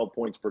 10 to 12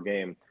 points per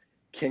game,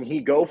 can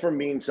he go from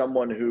being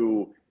someone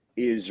who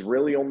is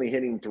really only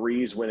hitting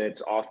threes when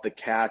it's off the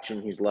catch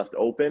and he's left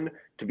open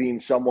to being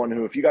someone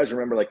who, if you guys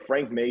remember,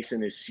 Frank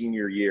Mason his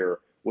senior year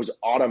was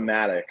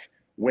automatic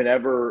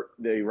whenever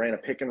they ran a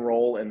pick and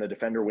roll and the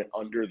defender went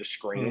under the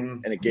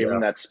screen and it gave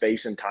him that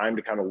space and time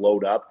to kind of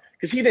load up,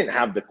 because he didn't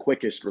have the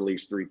quickest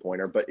release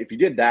three-pointer, but if he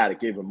did that, it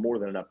gave him more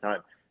than enough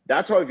time.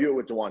 That's how I view it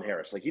with DeJuan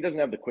Harris. Like, he doesn't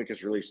have the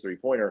quickest release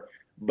three-pointer,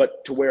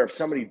 but to where if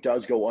somebody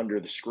does go under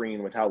the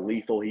screen with how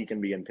lethal he can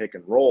be in pick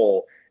and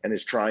roll and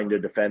is trying to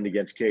defend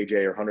against KJ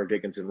or Hunter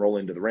Dickinson roll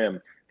into the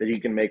rim, that he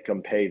can make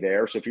them pay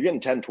there. So if you're getting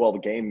 10, 12 a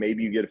game,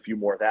 maybe you get a few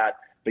more of that.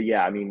 But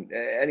yeah, I mean,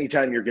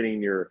 anytime you're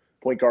getting your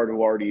point guard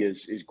who already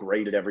is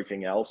great at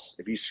everything else,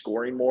 if he's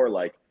scoring more,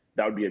 like,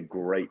 that would be a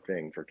great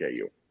thing for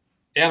KU.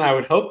 And I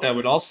would hope that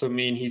would also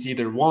mean he's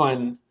either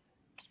one,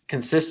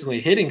 consistently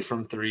hitting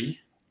from three,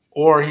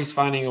 or he's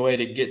finding a way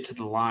to get to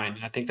the line.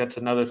 And I think that's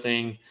another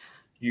thing.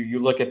 You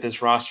look at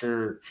this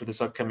roster for this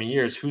upcoming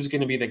years, who's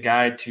going to be the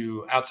guy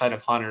to, outside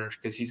of Hunter,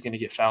 because he's going to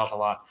get fouled a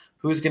lot,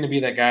 who's going to be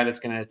that guy that's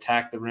going to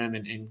attack the rim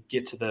and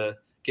get to the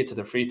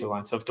free throw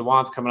line. So if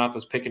DeJuan's coming off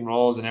those pick and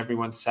rolls and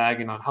everyone's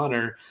sagging on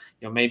Hunter,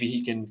 maybe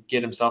he can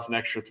get himself an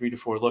extra 3 to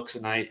 4 looks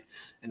a night,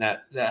 and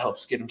that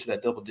helps get him to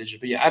that double digit.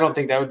 But yeah, I don't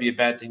think that would be a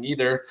bad thing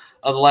either,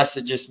 unless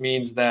it just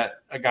means that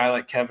a guy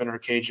like Kevin or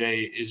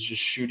KJ is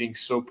just shooting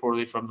so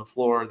poorly from the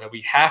floor that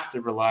we have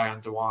to rely on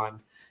DeJuan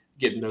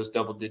getting those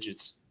double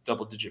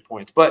digit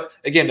points. But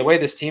again, the way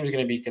this team is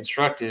going to be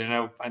constructed,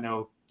 and I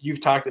know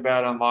you've talked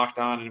about it on Locked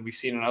On, and we've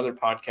seen on other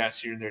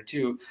podcasts here and there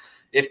too.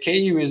 If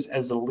KU is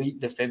as elite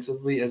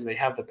defensively as they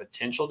have the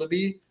potential to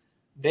be,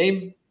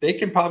 they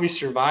can probably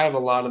survive a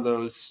lot of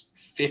those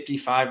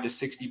 55 to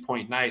 60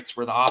 point nights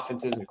where the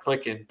offense isn't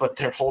clicking, but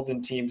they're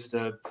holding teams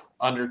to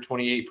under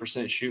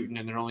 28% shooting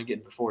and they're only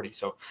getting to 40.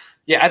 So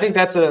yeah, I think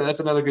that's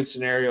another good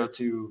scenario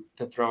to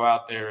throw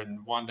out there,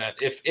 and one that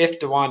if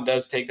DeJuan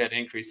does take that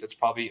increase, that's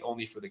probably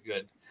only for the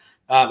good.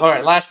 All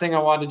right, last thing I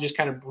wanted to just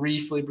kind of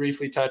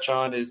briefly touch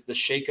on is the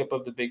shakeup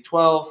of the Big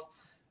 12.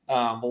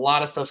 A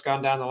lot of stuff's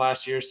gone down the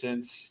last year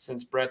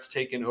since Brett's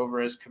taken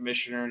over as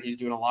commissioner, and he's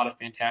doing a lot of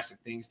fantastic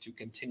things to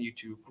continue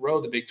to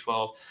grow the Big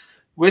 12.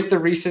 With the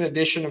recent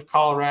addition of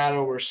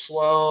Colorado, we're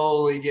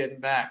slowly getting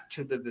back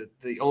to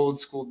the old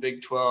school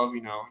Big 12.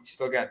 You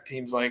still got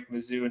teams like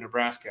Mizzou and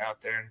Nebraska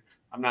out there, and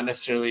I'm not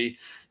necessarily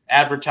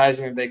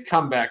advertising that they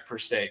come back per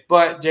se.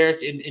 But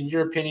Derek, in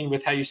your opinion,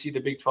 with how you see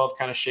the Big 12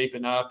 kind of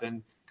shaping up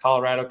and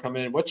Colorado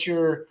coming in, what's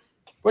your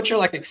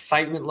like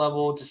excitement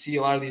level to see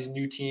a lot of these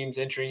new teams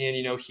entering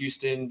in?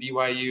 Houston,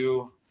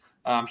 BYU,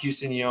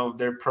 Houston,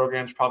 their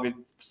program's probably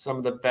some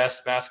of the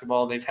best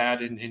basketball they've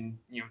had in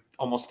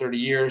almost 30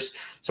 years.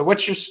 So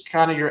what's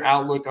your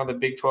outlook on the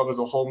Big 12 as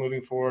a whole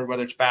moving forward,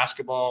 whether it's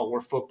basketball or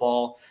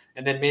football?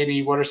 And then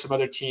maybe what are some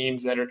other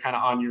teams that are kind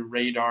of on your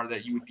radar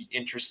that you would be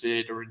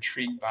interested or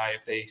intrigued by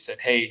if they said,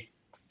 hey,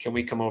 can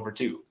we come over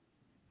too?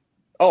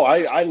 Oh,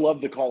 I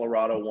love the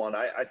Colorado one.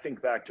 I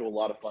think back to a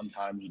lot of fun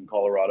times when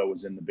Colorado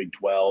was in the Big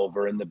 12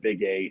 or in the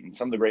Big 8, and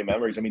some of the great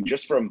memories. I mean,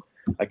 just from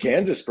a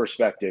Kansas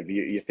perspective,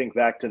 you think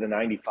back to the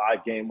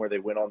 95 game where they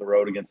went on the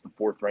road against the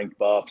 4th-ranked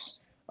Buffs.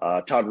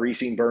 Todd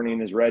Reesing burning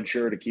his red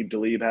shirt. Aqib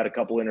Talib had a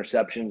couple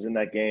interceptions in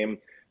that game.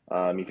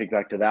 You think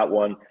back to that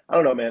one. I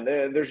don't know, man.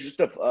 There's just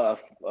a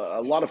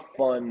lot of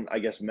fun, I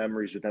guess,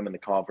 memories with them in the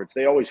conference.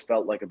 They always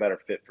felt like a better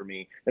fit for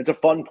me. It's a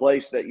fun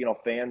place that,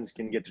 fans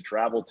can get to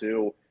travel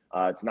to.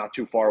 It's not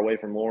too far away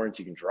from Lawrence.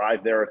 You can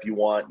drive there if you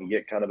want. You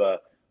get kind of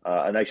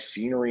a nice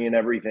scenery and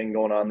everything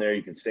going on there.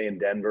 You can stay in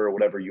Denver or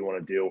whatever you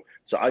want to do.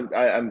 So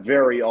I'm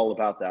very all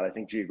about that. I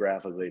think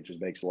geographically it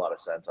just makes a lot of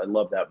sense. I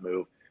love that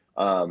move.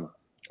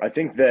 I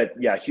think that,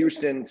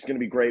 Houston's going to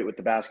be great with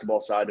the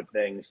basketball side of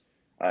things.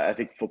 I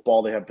think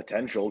football, they have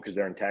potential because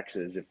they're in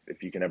Texas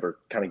if you can ever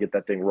kind of get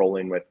that thing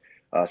rolling with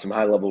some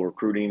high-level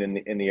recruiting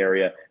in the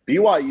area.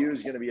 BYU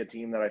is going to be a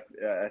team that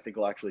I think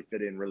will actually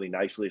fit in really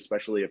nicely,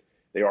 especially if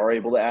they are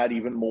able to add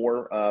even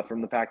more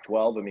from the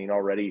Pac-12. I mean,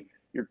 already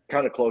you're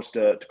kind of close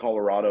to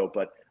Colorado,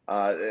 but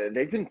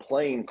they've been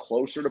playing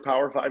closer to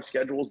Power 5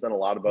 schedules than a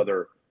lot of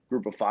other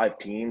Group of 5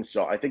 teams.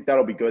 So I think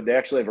that'll be good. They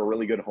actually have a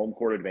really good home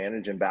court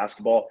advantage in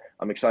basketball.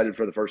 I'm excited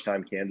for the first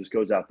time Kansas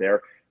goes out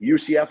there.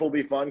 UCF will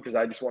be fun because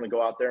I just want to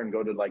go out there and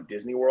go to like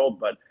Disney World.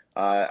 But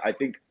I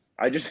think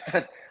I just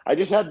had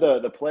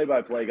the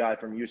play-by-play guy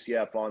from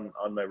UCF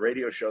on my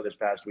radio show this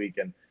past week,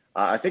 and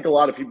I think a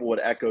lot of people would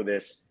echo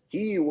this.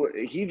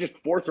 He just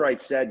forthright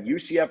said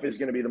UCF is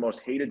going to be the most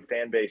hated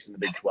fan base in the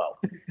Big 12.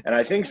 And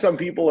I think some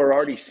people are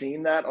already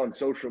seeing that on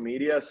social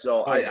media.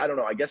 So I don't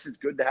know. I guess it's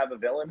good to have a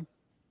villain.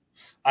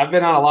 I've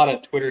been on a lot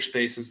of Twitter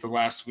spaces the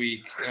last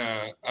week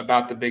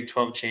about the Big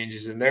 12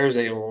 changes, and there's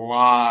a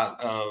lot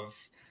of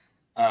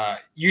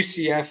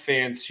UCF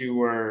fans who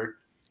were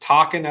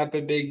talking up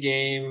a big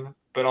game,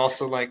 but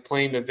also like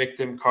playing the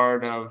victim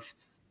card of,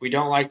 we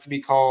don't like to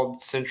be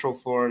called Central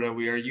Florida.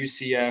 We are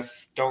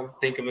UCF. Don't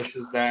think of us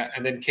as that.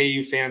 And then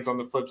KU fans on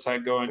the flip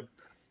side going,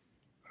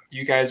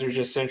 you guys are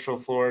just Central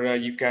Florida.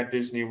 You've got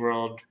Disney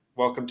World.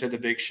 Welcome to the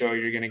big show.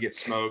 You're going to get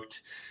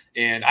smoked.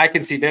 And I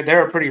can see that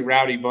they're a pretty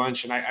rowdy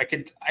bunch. And I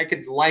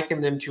could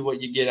liken them to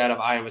what you get out of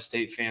Iowa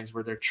State fans,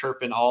 where they're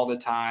chirping all the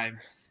time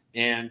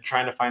and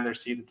trying to find their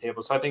seat at the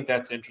table. So I think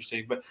that's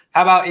interesting. But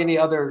how about any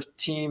other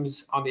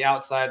teams on the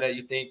outside that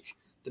you think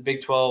the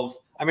Big 12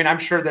 – I mean, I'm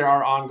sure there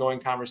are ongoing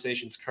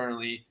conversations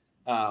currently,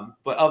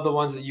 but of the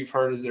ones that you've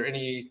heard, is there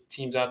any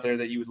teams out there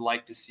that you would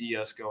like to see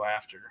us go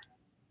after?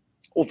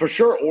 Well, for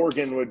sure,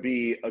 Oregon would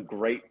be a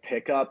great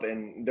pickup.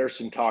 And there's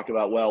some talk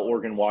about, well,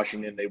 Oregon,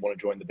 Washington, they want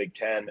to join the Big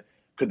Ten.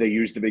 Could they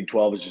use the Big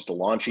 12 as just a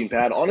launching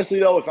pad? Honestly,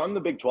 though, if I'm the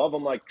Big 12,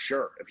 I'm like,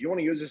 sure. If you want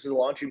to use this as a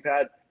launching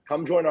pad,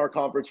 come join our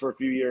conference for a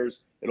few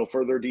years. It'll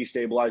further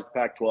destabilize the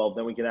Pac-12.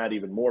 Then we can add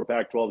even more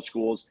Pac-12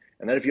 schools.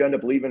 And then if you end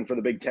up leaving for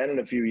the Big 10 in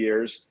a few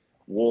years,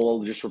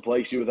 we'll just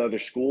replace you with other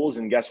schools.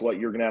 And guess what?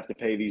 You're going to have to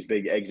pay these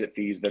big exit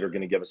fees that are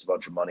going to give us a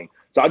bunch of money.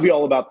 So I'd be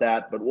all about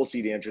that, but we'll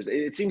see the interest.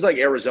 It seems like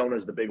Arizona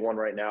is the big one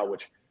right now,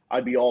 which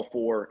I'd be all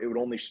for. It would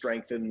only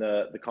strengthen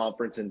the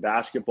conference in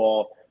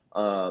basketball.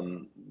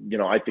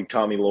 I think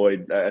Tommy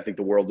Lloyd, I think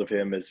the world of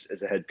him as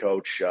a head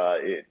coach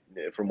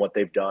from what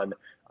they've done.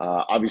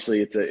 Obviously,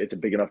 it's a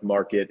big enough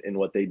market in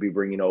what they'd be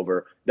bringing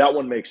over. That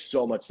one makes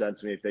so much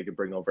sense to me if they could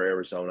bring over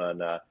Arizona.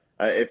 And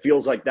it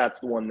feels like that's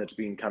the one that's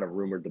being kind of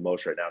rumored the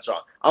most right now. So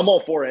I'm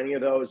all for any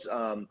of those.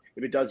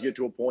 If it does get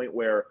to a point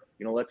where,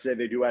 let's say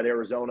they do add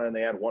Arizona and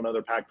they add one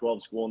other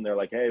Pac-12 school and they're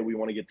like, hey, we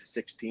want to get to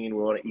 16.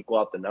 We want to equal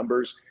out the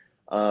numbers.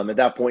 At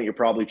that point, you're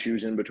probably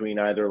choosing between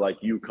either like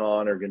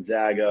UConn or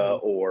Gonzaga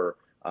or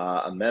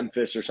a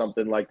Memphis or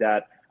something like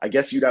that. I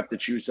guess you'd have to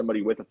choose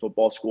somebody with a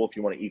football school if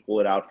you want to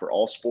equal it out for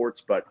all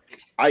sports. But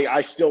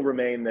I still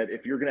remain that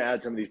if you're going to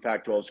add some of these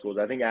Pac-12 schools,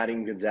 I think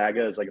adding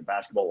Gonzaga as like a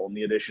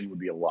basketball-only edition would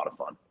be a lot of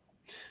fun.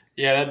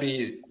 Yeah,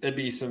 that'd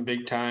be some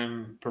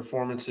big-time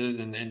performances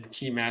and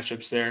key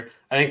matchups there.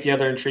 I think the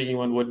other intriguing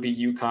one would be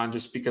UConn,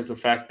 just because of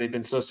the fact that they've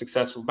been so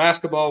successful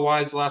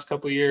basketball-wise the last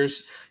couple of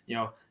years.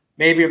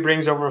 Maybe it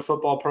brings over a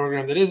football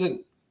program that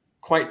isn't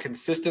quite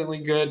consistently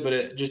good, but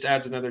it just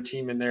adds another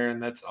team in there,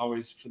 and that's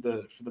always for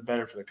the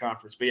better for the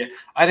conference. But yeah,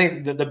 I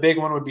think the big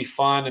one would be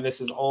fun, and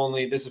this is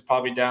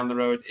probably down the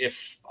road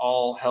if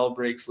all hell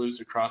breaks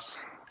loose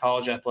across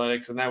college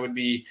athletics, and that would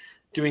be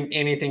doing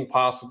anything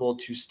possible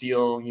to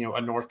steal,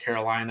 a North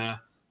Carolina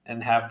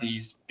and have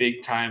these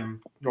big time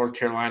North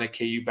Carolina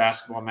KU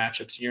basketball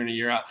matchups year in and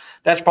year out.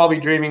 That's probably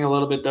dreaming a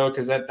little bit though,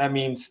 because that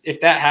means if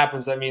that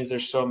happens, that means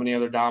there's so many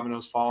other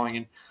dominoes falling,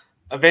 and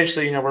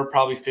eventually, we're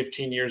probably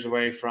 15 years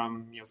away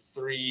from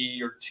 3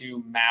 or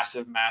 2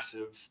 massive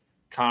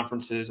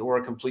conferences or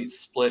a complete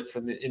split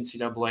from the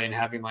NCAA and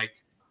having like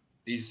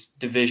these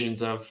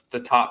divisions of the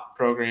top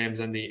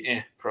programs and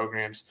the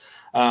programs.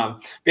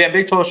 But yeah,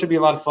 Big 12 should be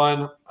a lot of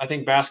fun. I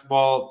think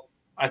basketball,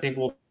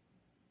 will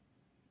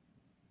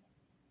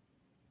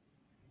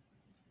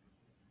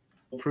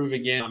prove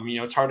again.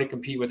 It's hard to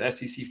compete with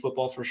SEC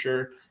football for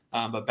sure.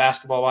 But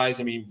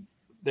basketball-wise,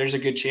 there's a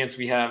good chance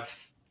we have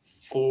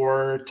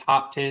 4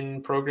 top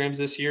 10 programs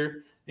this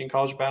year in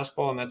college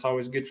basketball, and that's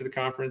always good for the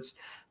conference.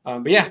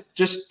 But yeah,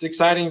 just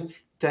exciting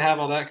to have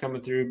all that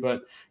coming through.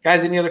 But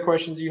guys, any other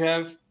questions you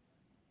have?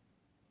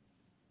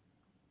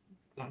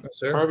 No,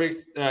 sir.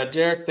 Perfect.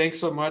 Derek, thanks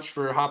so much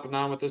for hopping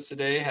on with us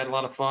today. Had a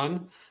lot of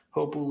fun.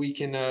 Hope we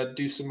can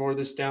do some more of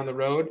this down the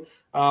road.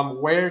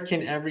 Where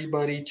can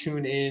everybody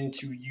tune in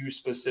to you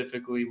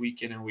specifically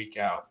week in and week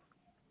out?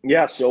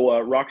 Yeah,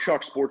 so Rock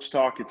Chalk Sports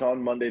Talk, it's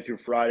on Monday through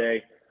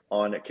Friday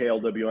on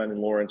KLWN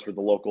in Lawrence. We're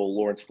the local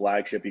Lawrence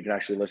flagship. You can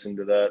actually listen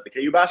to the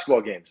KU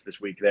basketball games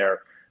this week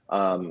there.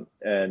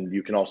 And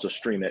you can also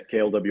stream it,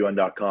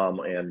 klwn.com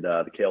and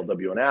the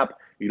KLWN app.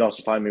 You can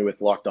also find me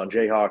with Locked On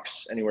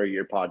Jayhawks anywhere you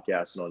hear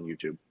podcasts and on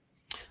YouTube.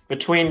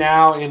 Between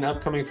now and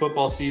upcoming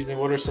football season,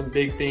 what are some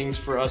big things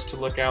for us to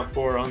look out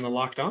for on the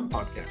Locked On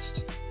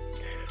podcast?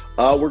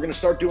 We're going to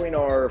start doing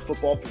our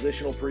football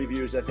positional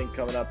previews, I think,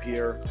 coming up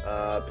here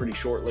pretty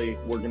shortly.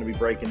 We're going to be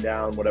breaking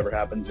down whatever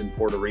happens in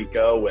Puerto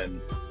Rico.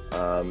 And,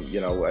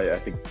 I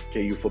think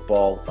KU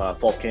football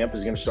fall camp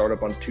is going to start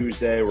up on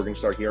Tuesday. We're going to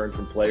start hearing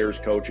from players,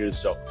 coaches.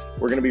 So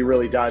we're going to be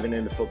really diving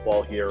into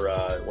football here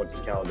once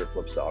the calendar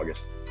flips to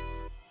August.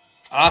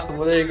 Awesome.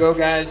 Well, there you go,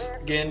 guys.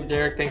 Again,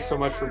 Derek, thanks so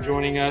much for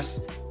joining us.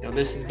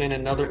 This has been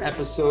another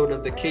episode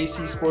of the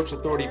KC Sports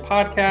Authority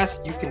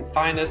podcast. You can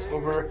find us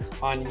over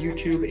on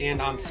YouTube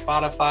and on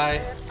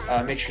Spotify.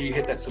 Make sure you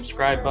hit that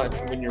subscribe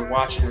button when you're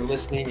watching or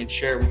listening and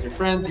share it with your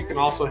friends. You can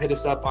also hit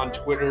us up on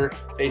Twitter,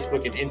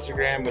 Facebook, and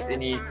Instagram with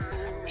any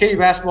KU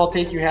basketball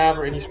take you have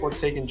or any sports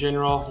take in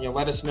general.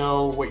 Let us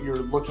know what you're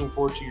looking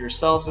forward to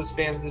yourselves as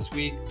fans this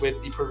week with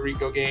the Puerto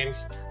Rico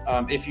games.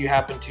 If you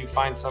happen to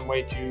find some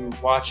way to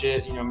watch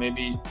it,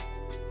 maybe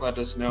let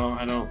us know.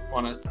 I don't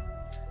want to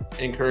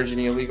encourage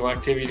any illegal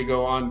activity to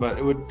go on, but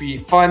it would be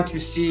fun to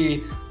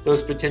see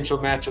those potential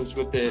matchups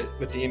with the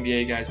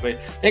NBA guys.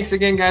 But thanks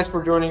again, guys,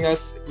 for joining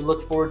us. We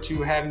look forward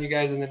to having you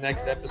guys in the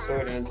next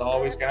episode. And as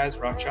always, guys,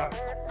 rock chalk.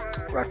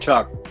 Rock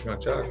chalk.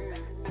 Rock chalk.